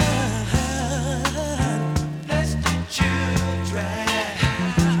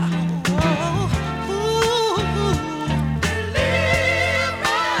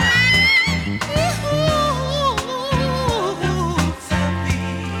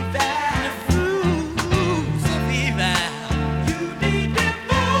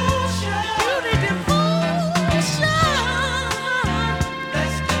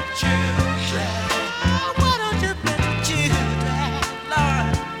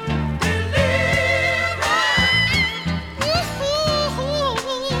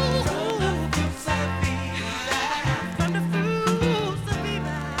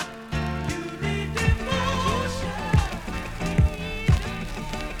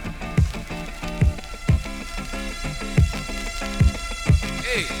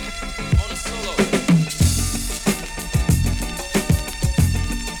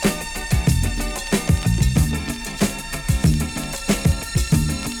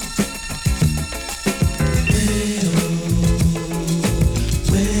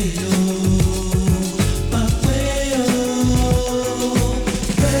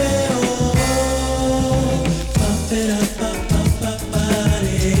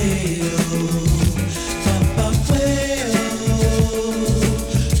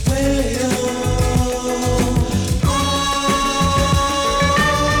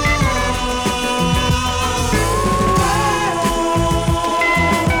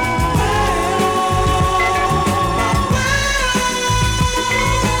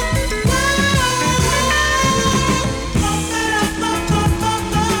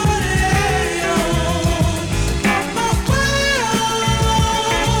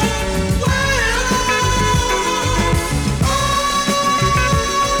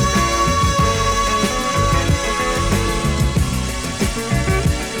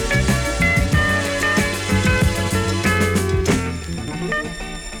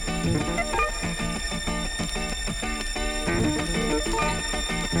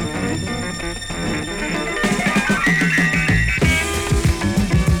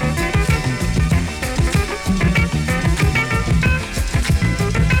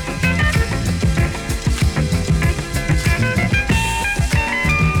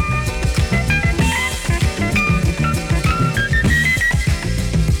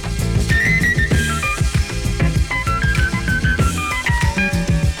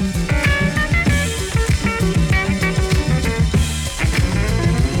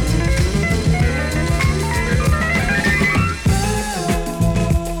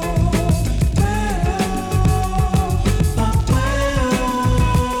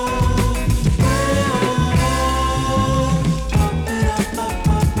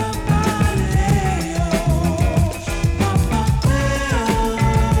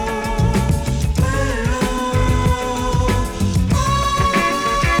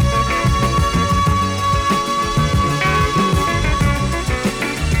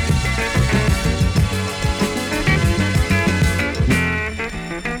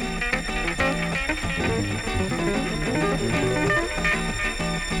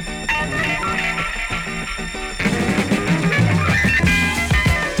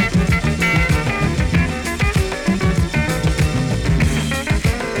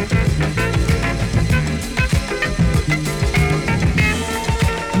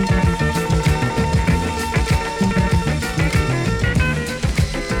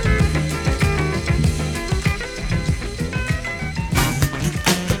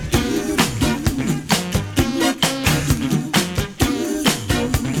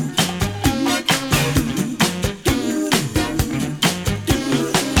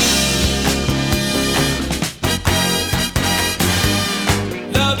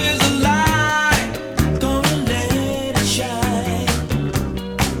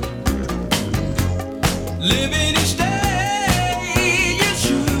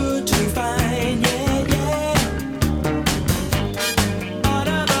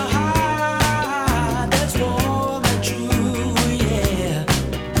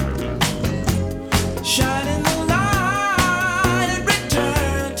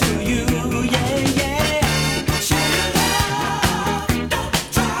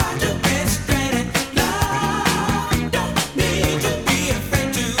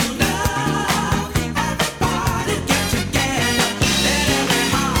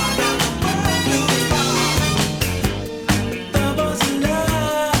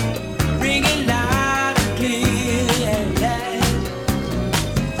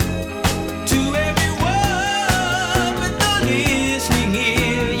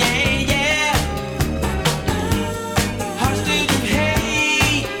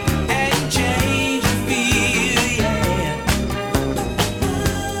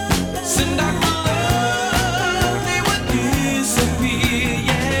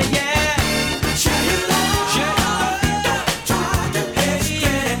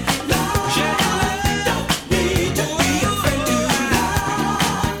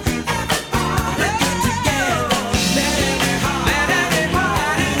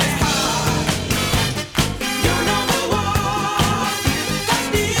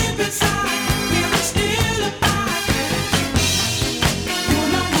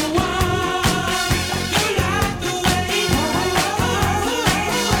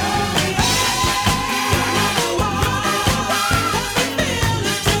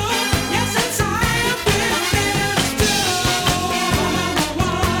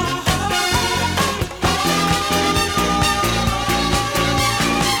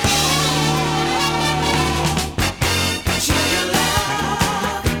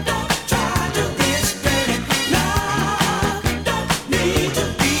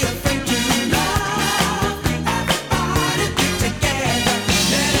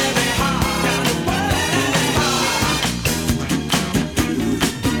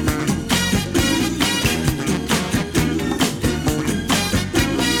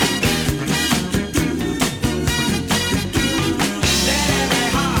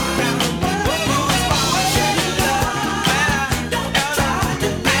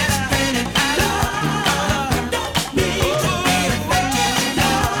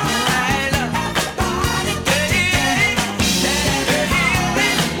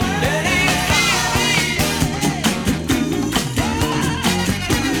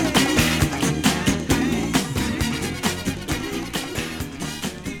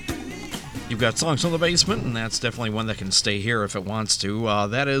 got Songs from the Basement, and that's definitely one that can stay here if it wants to.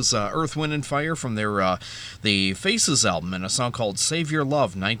 That is Earth, Wind, and Fire from their the Faces album, and a song called Save Your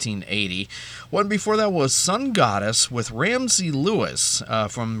Love, 1980. One before that was Sun Goddess with Ramsey Lewis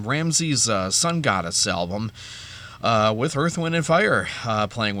from Ramsey's Sun Goddess album. With Earth, Wind, and Fire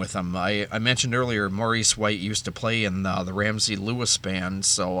playing with them. I mentioned earlier Maurice White used to play in the Ramsey Lewis band,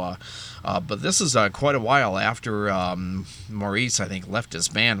 so but this is quite a while after Maurice, I think, left his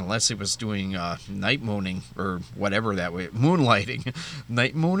band, unless he was doing night mooning or whatever that way. Moonlighting.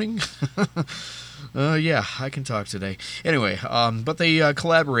 Night mooning? Yeah, I can talk today. Anyway, but they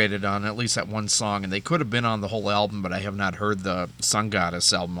collaborated on at least that one song, and they could have been on the whole album, but I have not heard the Sun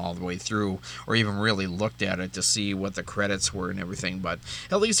Goddess album all the way through, or even really looked at it to see what the credits were and everything, but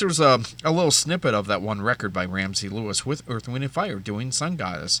at least there's a little snippet of that one record by Ramsey Lewis with Earth, Wind, and Fire doing Sun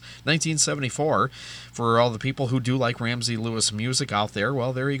Goddess, 1974. For all the people who do like Ramsey Lewis music out there,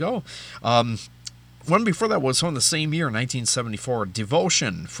 well, there you go. One before that was from the same year, 1974,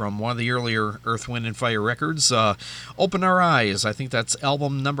 Devotion, from one of the earlier Earth, Wind, and Fire records. Open Our Eyes, I think that's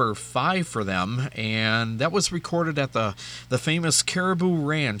album number 5 for them, and that was recorded at the famous Caribou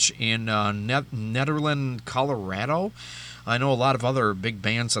Ranch in Nederland, Colorado. I know a lot of other big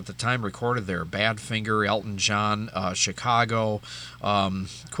bands at the time recorded there. Badfinger, Elton John, Chicago,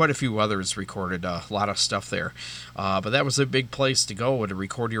 quite a few others recorded a lot of stuff there. But that was a big place to go to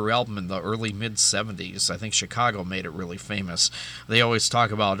record your album in the early mid-70s. I think Chicago made it really famous. They always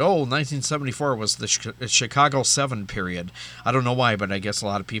talk about, 1974 was the Chicago 7 period. I don't know why, but I guess a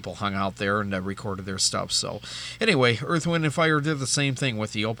lot of people hung out there and recorded their stuff. So anyway, Earth, Wind, and Fire did the same thing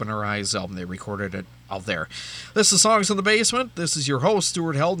with the Open Our Eyes album. They recorded it out there. This is Songs in the Basement. This is your host,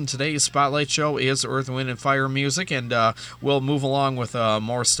 Stuart Held, and today's Spotlight Show is Earth, Wind, and Fire music, and we'll move along with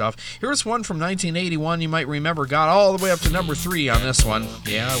more stuff. Here's one from 1981 you might remember, got all the way up to number 3 on this one.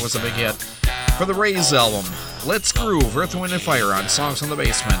 Yeah, it was a big hit. For the Rays album, Let's Groove, Earth, Wind, and Fire on Songs in the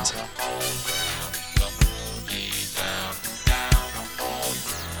Basement.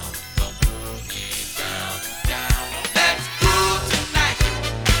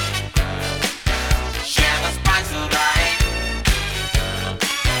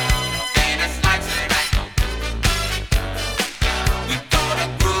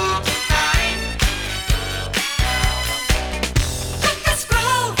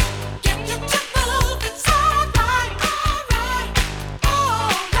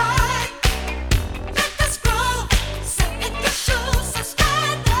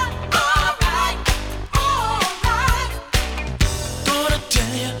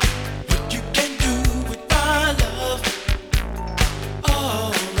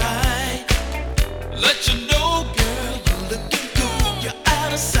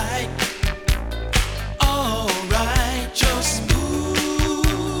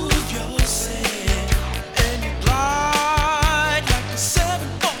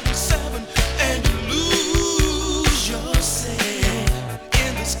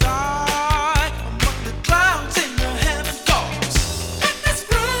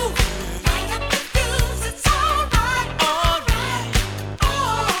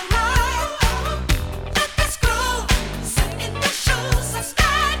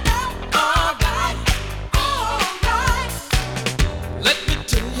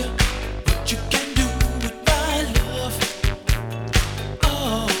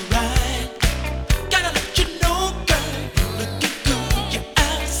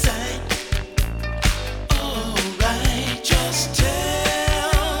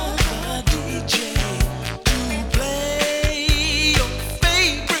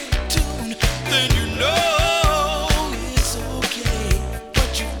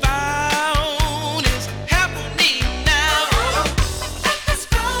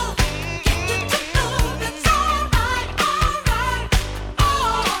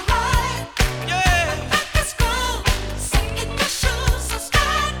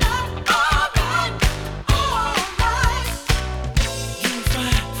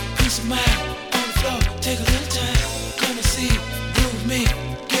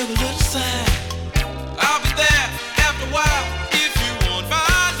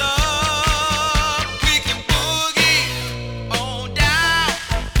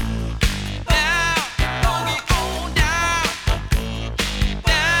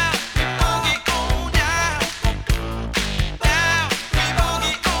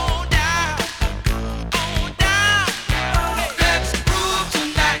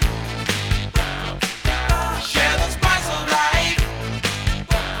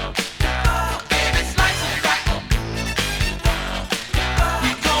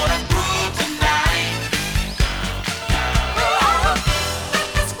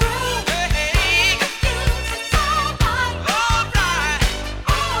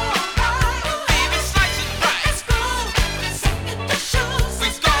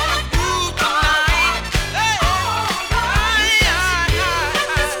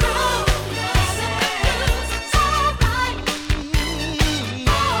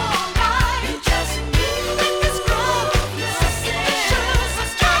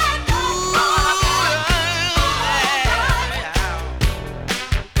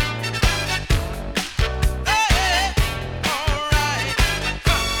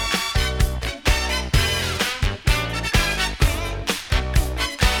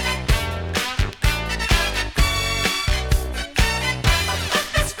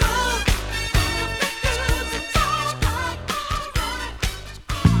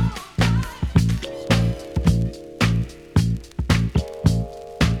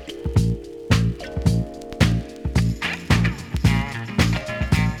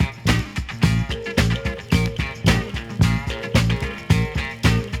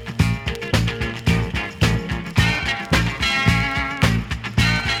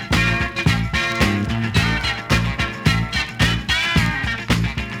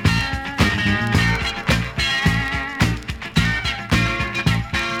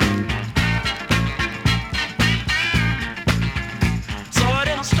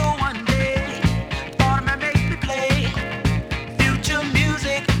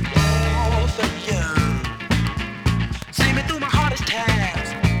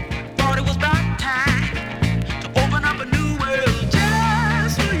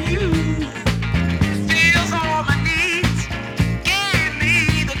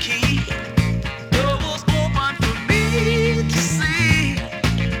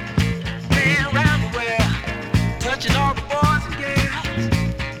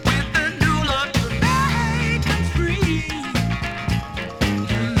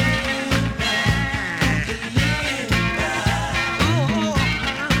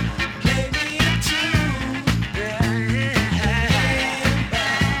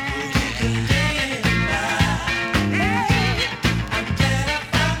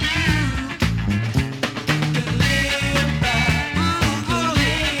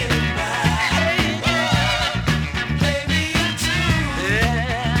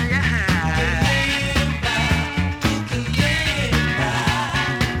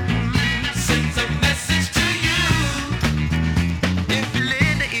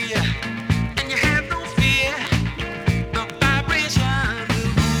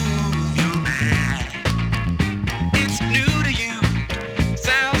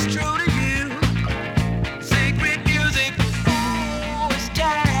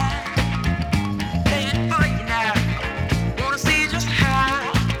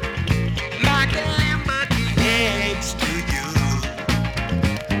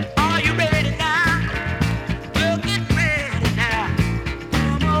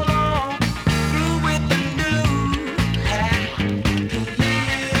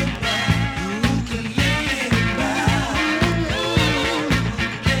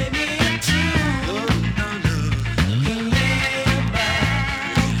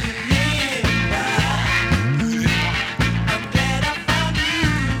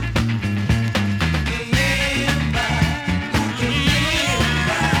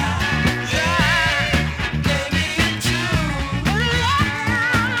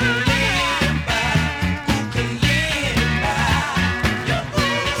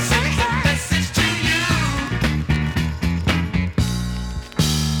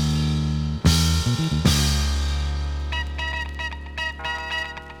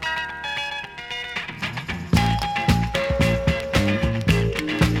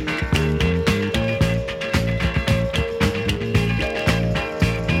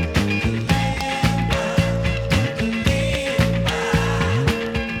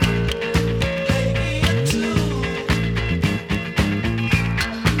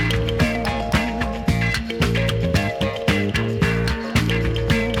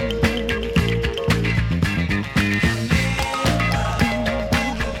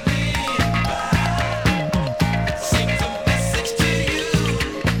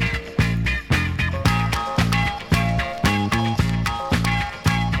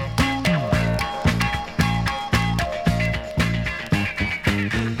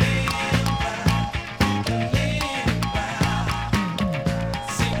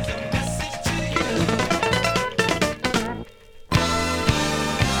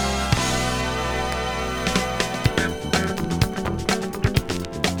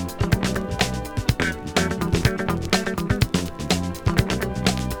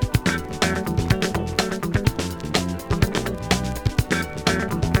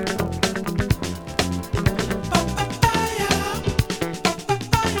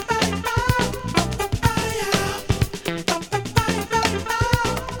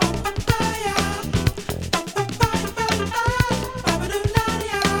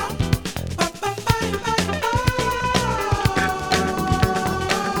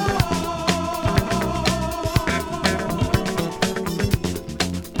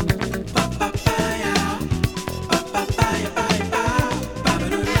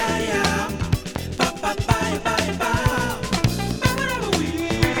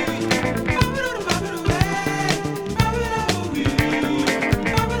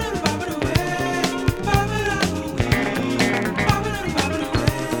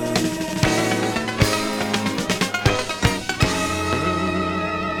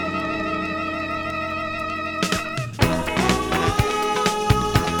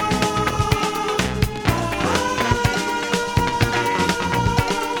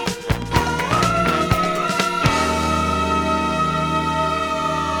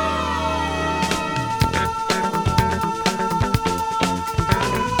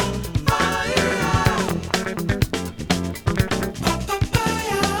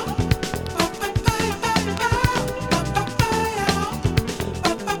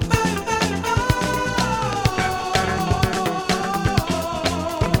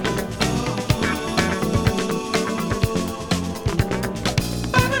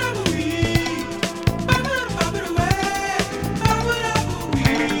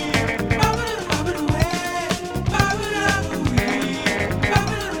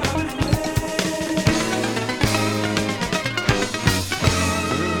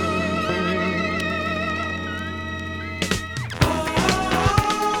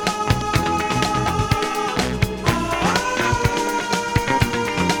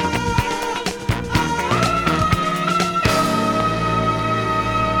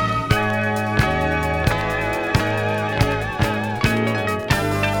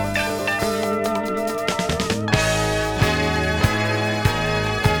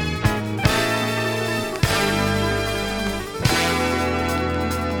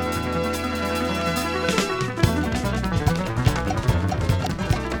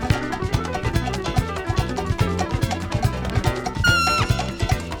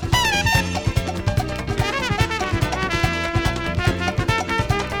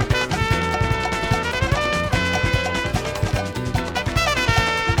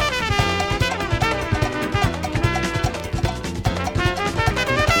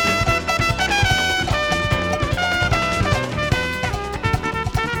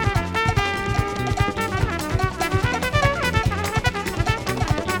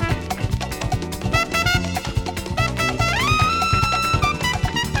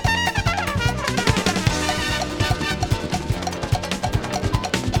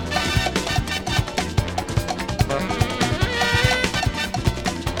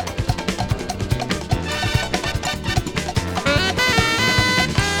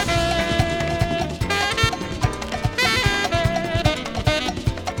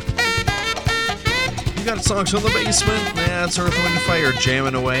 Songs from the Basement. That's Earth, Wind, and Fire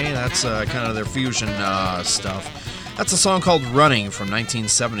jamming away. That's kind of their fusion stuff. That's a song called Running from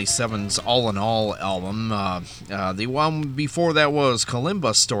 1977's All in All album. The one before that was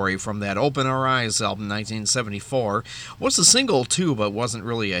Kalimba Story from that Open Our Eyes album, 1974. Was a single too, but wasn't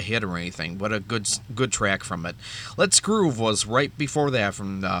really a hit or anything, but a good track from it. Let's Groove was right before that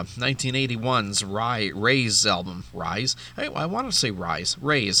from 1981's Raise album. Rise? I want to say Rise.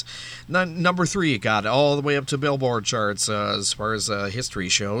 Raise. Number 3 it got all the way up to Billboard charts as far as history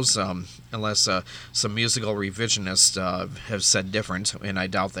shows, unless some musical revisionists have said different, and I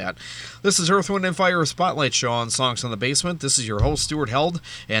doubt that. This is Earth, Wind, and Fire Spotlight Show on Songs from the Basement. This is your host, Stuart Held,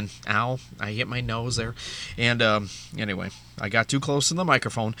 and ow, I hit my nose there. And anyway, I got too close to the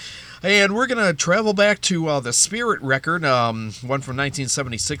microphone. And we're going to travel back to the Spirit record, one from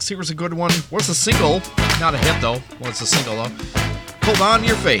 1976. Here's a good one. What's a single? Not a hit, though. What's a single, though? Hold On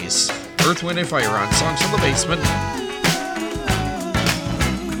Your Face. Earth, Wind, and Fire on Songs from the Basement.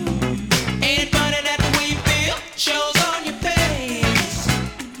 Shows on your face,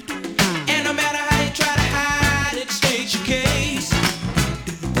 and no matter how you try to hide it, states your case.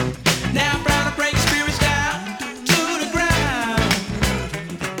 Now I'm proud to break spirits down to the ground,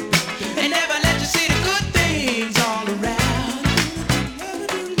 and never let you see the good things all around.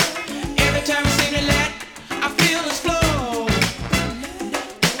 Every time I sing a let, I feel it flow.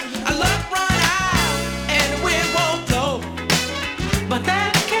 I love run out, and the wind won't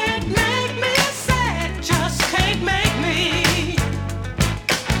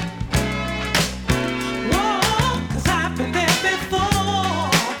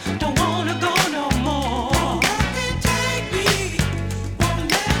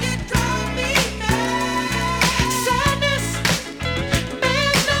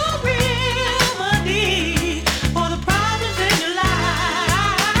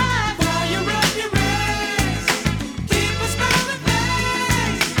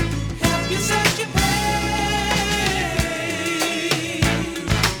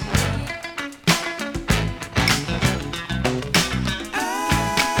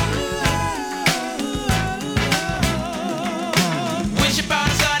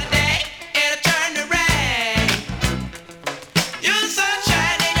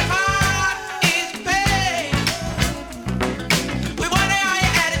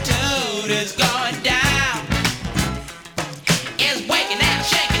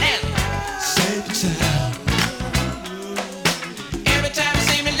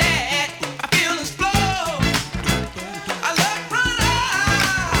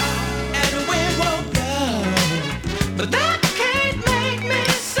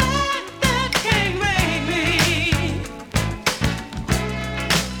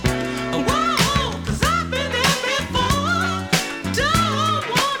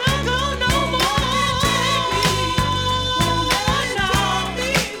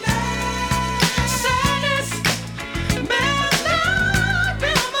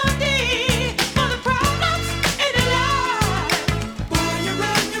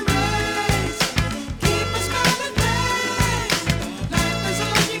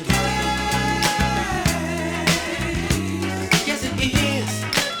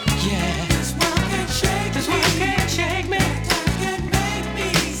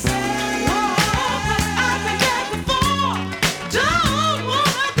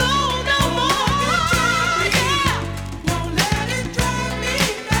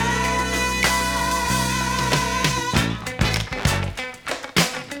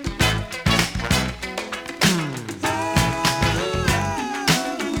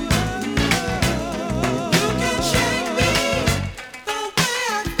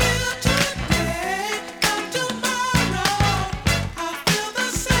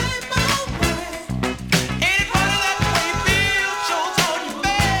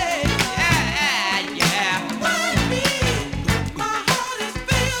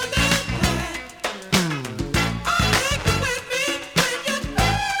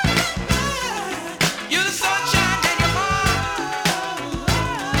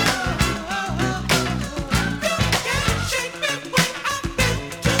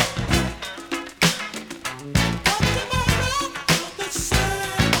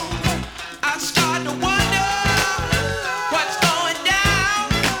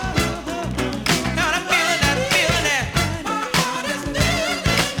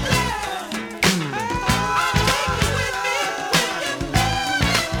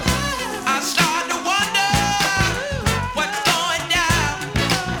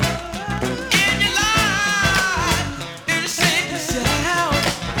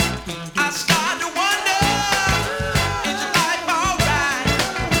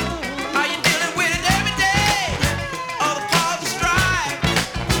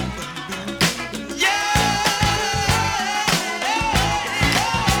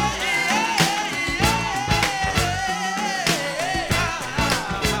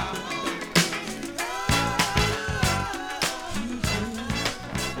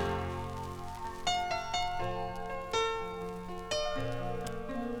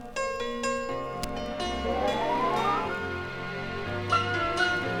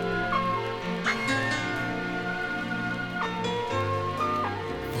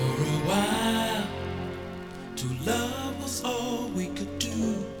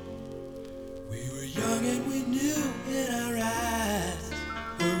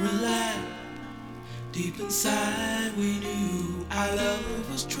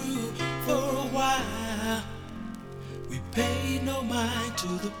to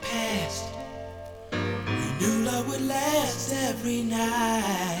the past. We knew love would last every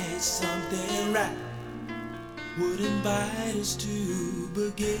night. Something right would invite us to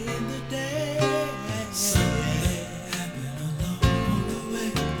begin the day. Something happened along the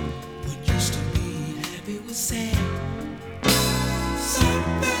way. What used to be happy was sad.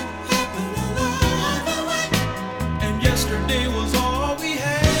 Something happened along the way, and yesterday was all we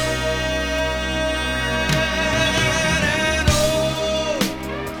had. And oh,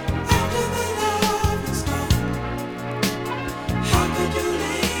 after the love is gone, how could you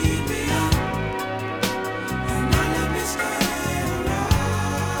leave me on and not let me stay around?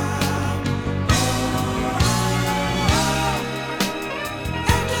 Oh,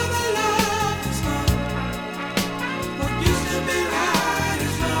 after the love is gone, what used to be right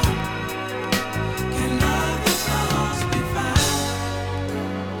is wrong. Can love that's lost be found?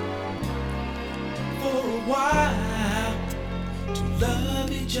 For a while, to love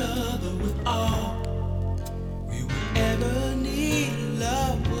each other with all we would ever need.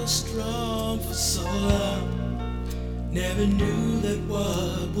 Love was strong for so long. Never knew that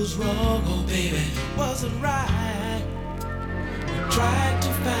what was wrong, oh baby, wasn't right. We tried to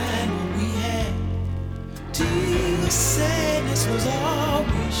find what we had. Tears, sadness was all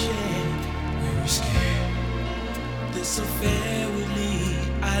we shared. We were scared this affair would lead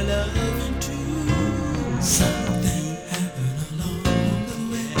our love into something happened along the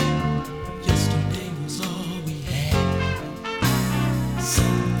way. Yesterday was all we had.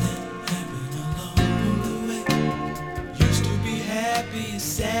 Something happened along the way. Used to be happy,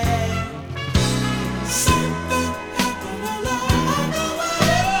 sad. Something happened along the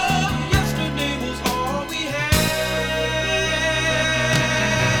way. Yesterday was all we had.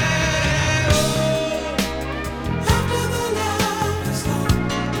 Oh, after the love is gone,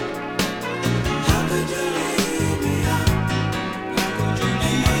 how could you leave me on? How could you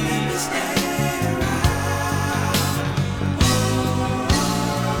leave me stay around? Oh,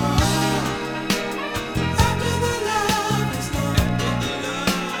 after the love is gone,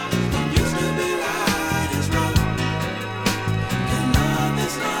 what used to be right is wrong. Can love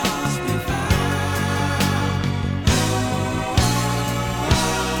that's lost be found?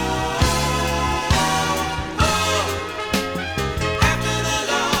 After the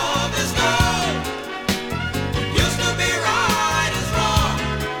love is gone, what used to be right is wrong.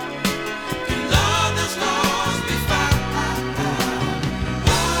 Can love that's lost be found?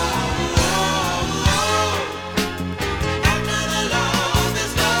 After the love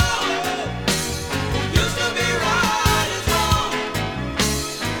is gone, what used to be right is wrong.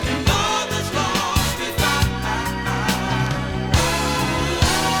 Can love that's lost be found?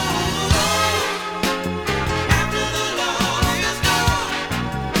 After the love is gone,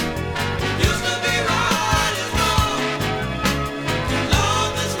 what used to be right is wrong. Can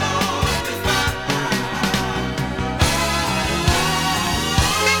love that's lost be found?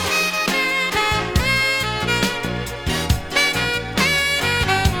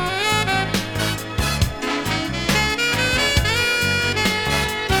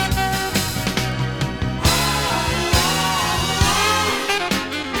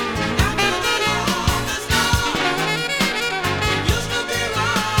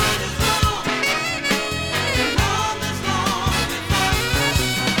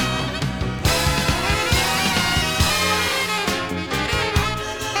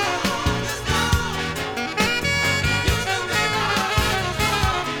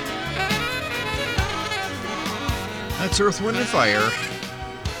 That's Earth, Wind, and Fire.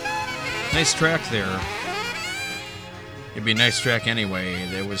 Nice track there. It'd be a nice track anyway.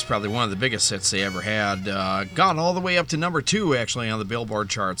 It was probably one of the biggest hits they ever had. Gone all the way up to number 2, actually, on the Billboard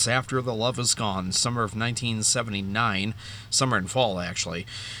charts. After the Love Is Gone, summer of 1979. Summer and fall, actually.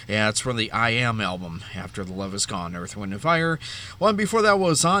 Yeah, it's from the I Am album, After the Love Is Gone, Earth, Wind, and Fire. One before that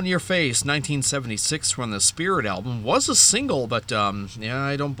was On Your Face, 1976, from the Spirit album. Was a single, but yeah,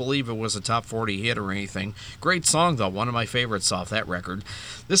 I don't believe it was a top 40 hit or anything. Great song, though. One of my favorites off that record.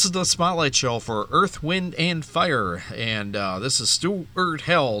 This is the Spotlight Show for Earth, Wind, and Fire. And this is Stuart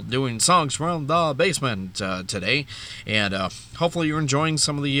Held doing songs from the basement today. And hopefully you're enjoying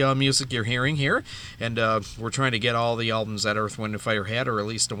some of the music you're hearing here. And we're trying to get all the albums that Earth, Wind, and Fire had, or at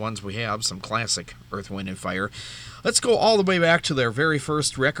least the ones we have, some classic Earth, Wind, and Fire. Let's go all the way back to their very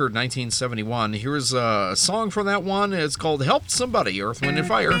first record, 1971. Here's a song from that one. It's called Help Somebody, Earth, Wind, and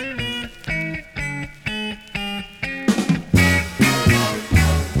Fire.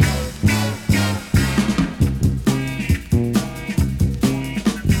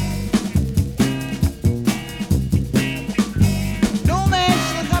 No man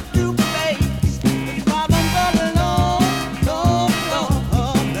should have to face the problems all alone. No, no.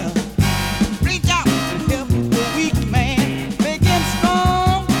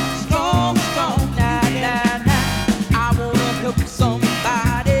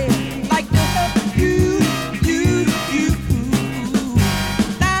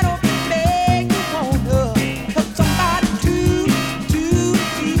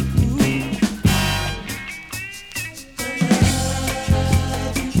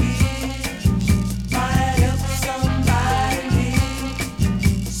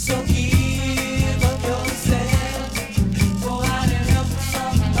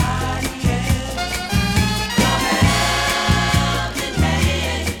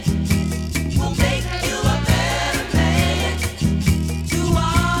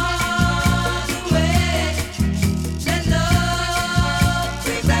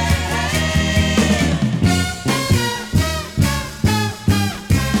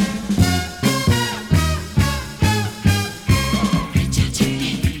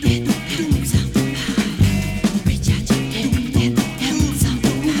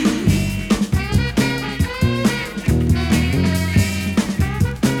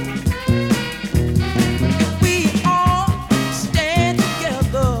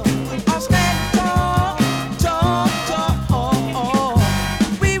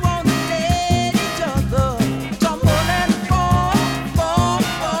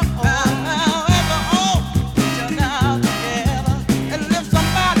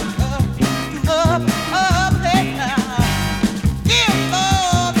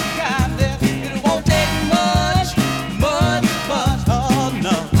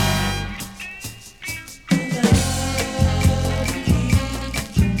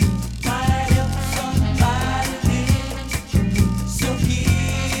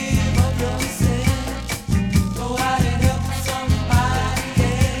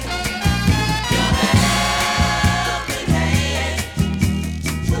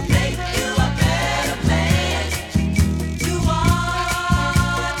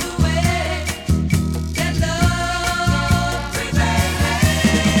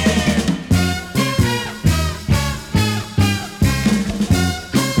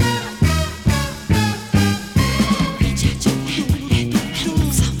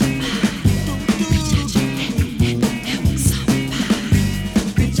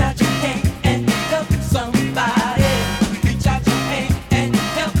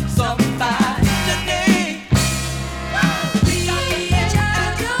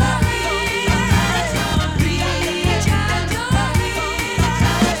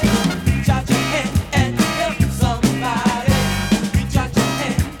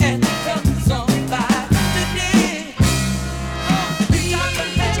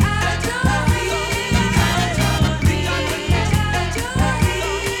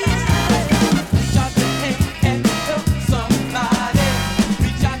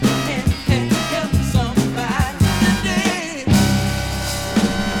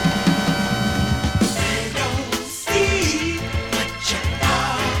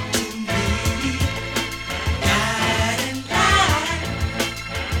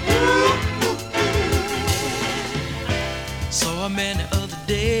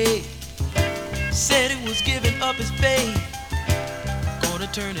 up his faith, gonna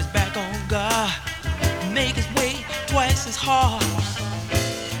turn his back on God, make his way twice as hard.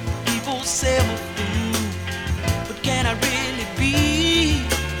 People say I'm a fool, but can I really be?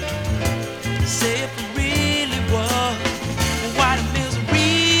 Say if I really was, well, why the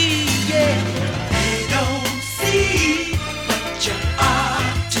misery? Yeah, they don't see what you are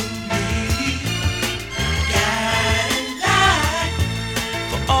to me. Guiding light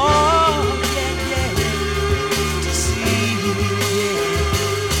for all, yeah, yeah, to see, yeah.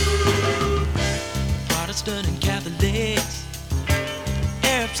 Protestant and Catholics,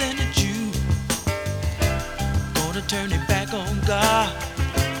 Arabs and the Jews, gonna turn their back on God.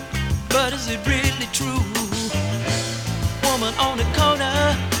 But is it really true? Woman on the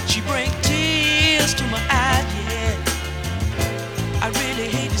corner, she brings tears to my eyes, yeah. I really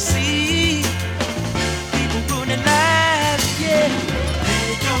hate to see people ruining lives, yeah.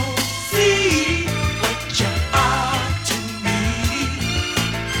 They don't see what you are to me.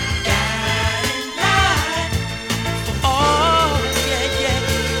 Guiding light for all, yeah, yeah,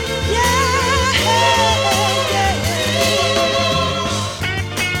 yeah, yeah.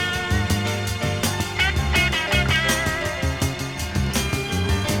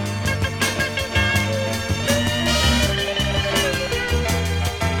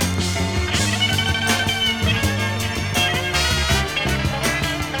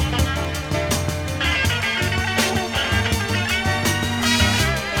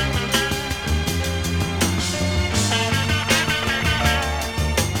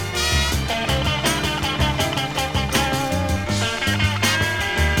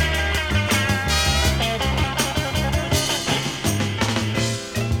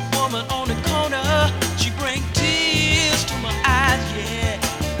 Woman on the corner, she bring tears to my eyes, yeah.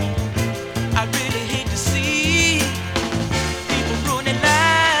 I really hate to see people ruining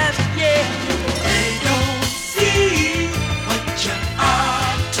lives, yeah. They don't see what you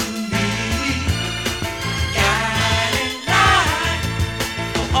are to me. Guiding light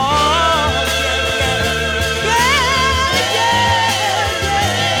for all, yeah, yeah, yeah,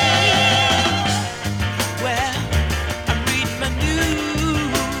 yeah. Well, I'm reading my news.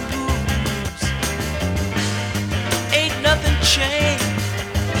 Ain't nothing changed.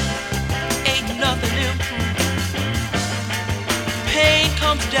 Ain't nothing improved. Pain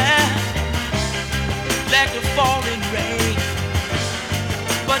comes down like the falling rain.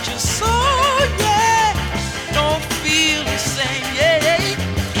 But your soul, yeah, don't feel the same, yeah.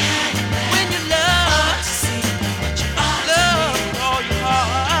 When you love with all your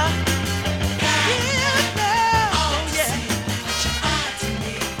heart. Yeah, love, yeah.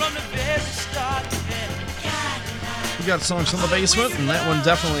 From the very start, yeah. We got songs from the basement, and that one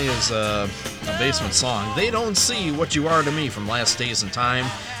definitely is a basement song. They Don't See What You Are to Me from Last Days in Time,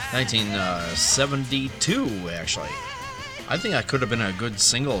 1972, actually. I think that could have been a good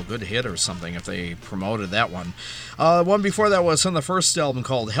single, a good hit or something if they promoted that one. One before that was on the first album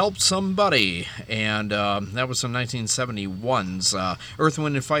called Help Somebody, and that was from 1971's Earth,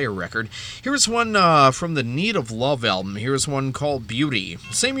 Wind & Fire record. Here's one from the Need of Love album. Here's one called Beauty.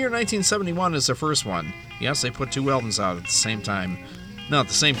 Same year, 1971, as the first one. Yes, they put two albums out at the same time. Not at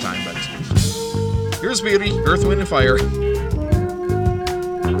the same time, but here's Beauty, Earth, Wind & Fire.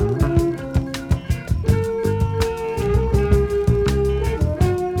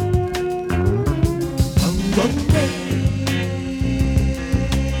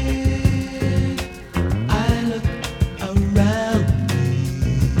 I look around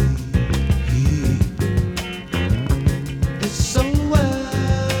me. This whole world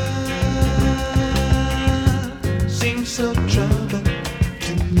seems so troubled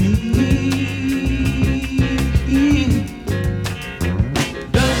to me.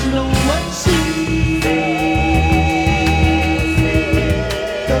 Does no one see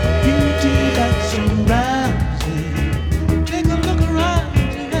the beauty that surrounds me? Take a look around,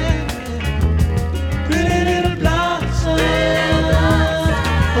 yeah. Pretty little blossom,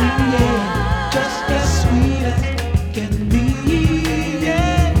 oh yeah, just as sweet as can be,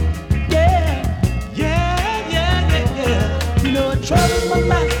 yeah, yeah, yeah, yeah, yeah, yeah. You know it troubles my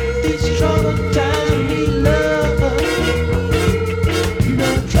mind, these troubled times I need love. You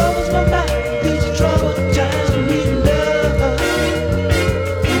know it troubles my mind, these troubled times I need love.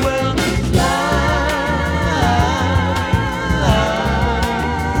 Well,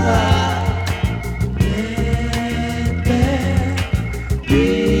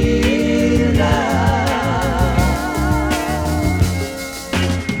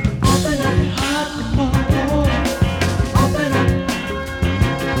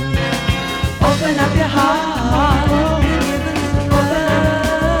 open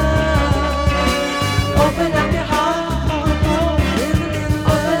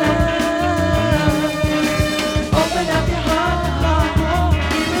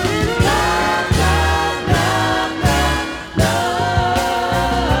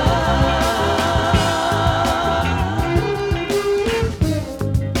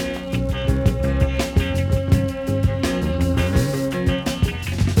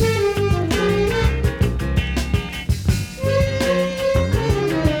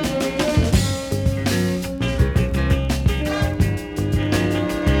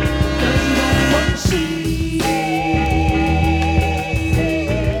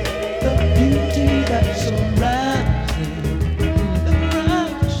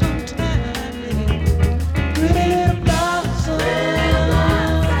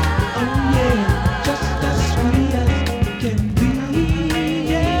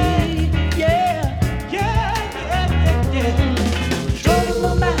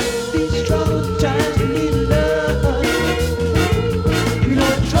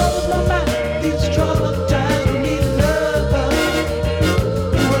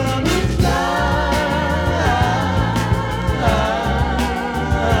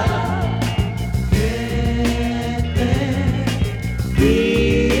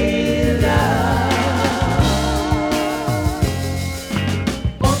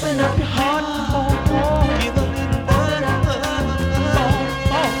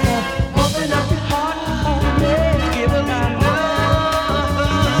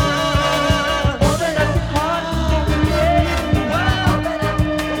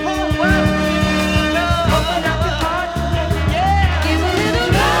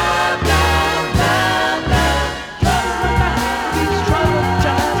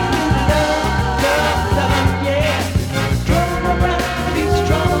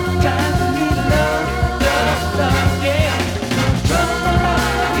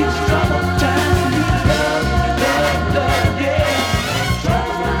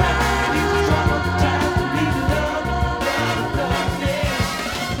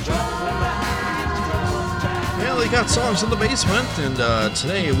got Songs in the Basement, and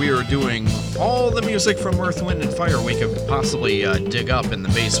today we are doing all the music from Earth, Wind, and Fire we could possibly dig up in the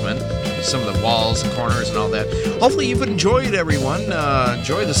basement. Some of the walls and corners and all that. Hopefully you've enjoyed, everyone.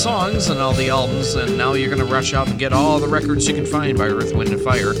 Enjoy the songs and all the albums, and now you're going to rush out and get all the records you can find by Earth, Wind, and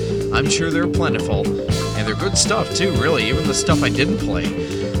Fire. I'm sure they're plentiful, and they're good stuff, too, really, even the stuff I didn't play.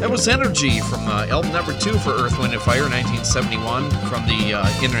 That was Energy from album number 2 for Earth, Wind, and Fire, 1971, from the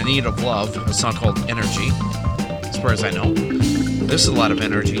In Need of Love, a song called Energy, as far as I know. There's a lot of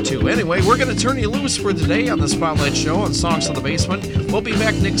energy, too. Anyway, we're going to turn you loose for today on the Spotlight Show on Songs in the Basement. We'll be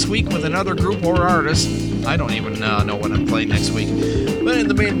back next week with another group or artist. I don't even know what I'm playing next week. But in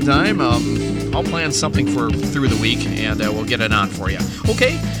the meantime, I'll plan something for through the week, and we'll get it on for you.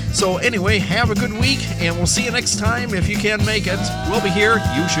 Okay? So anyway, have a good week, and we'll see you next time. If you can make it, we'll be here.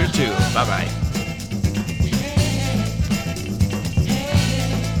 You should, too. Bye-bye.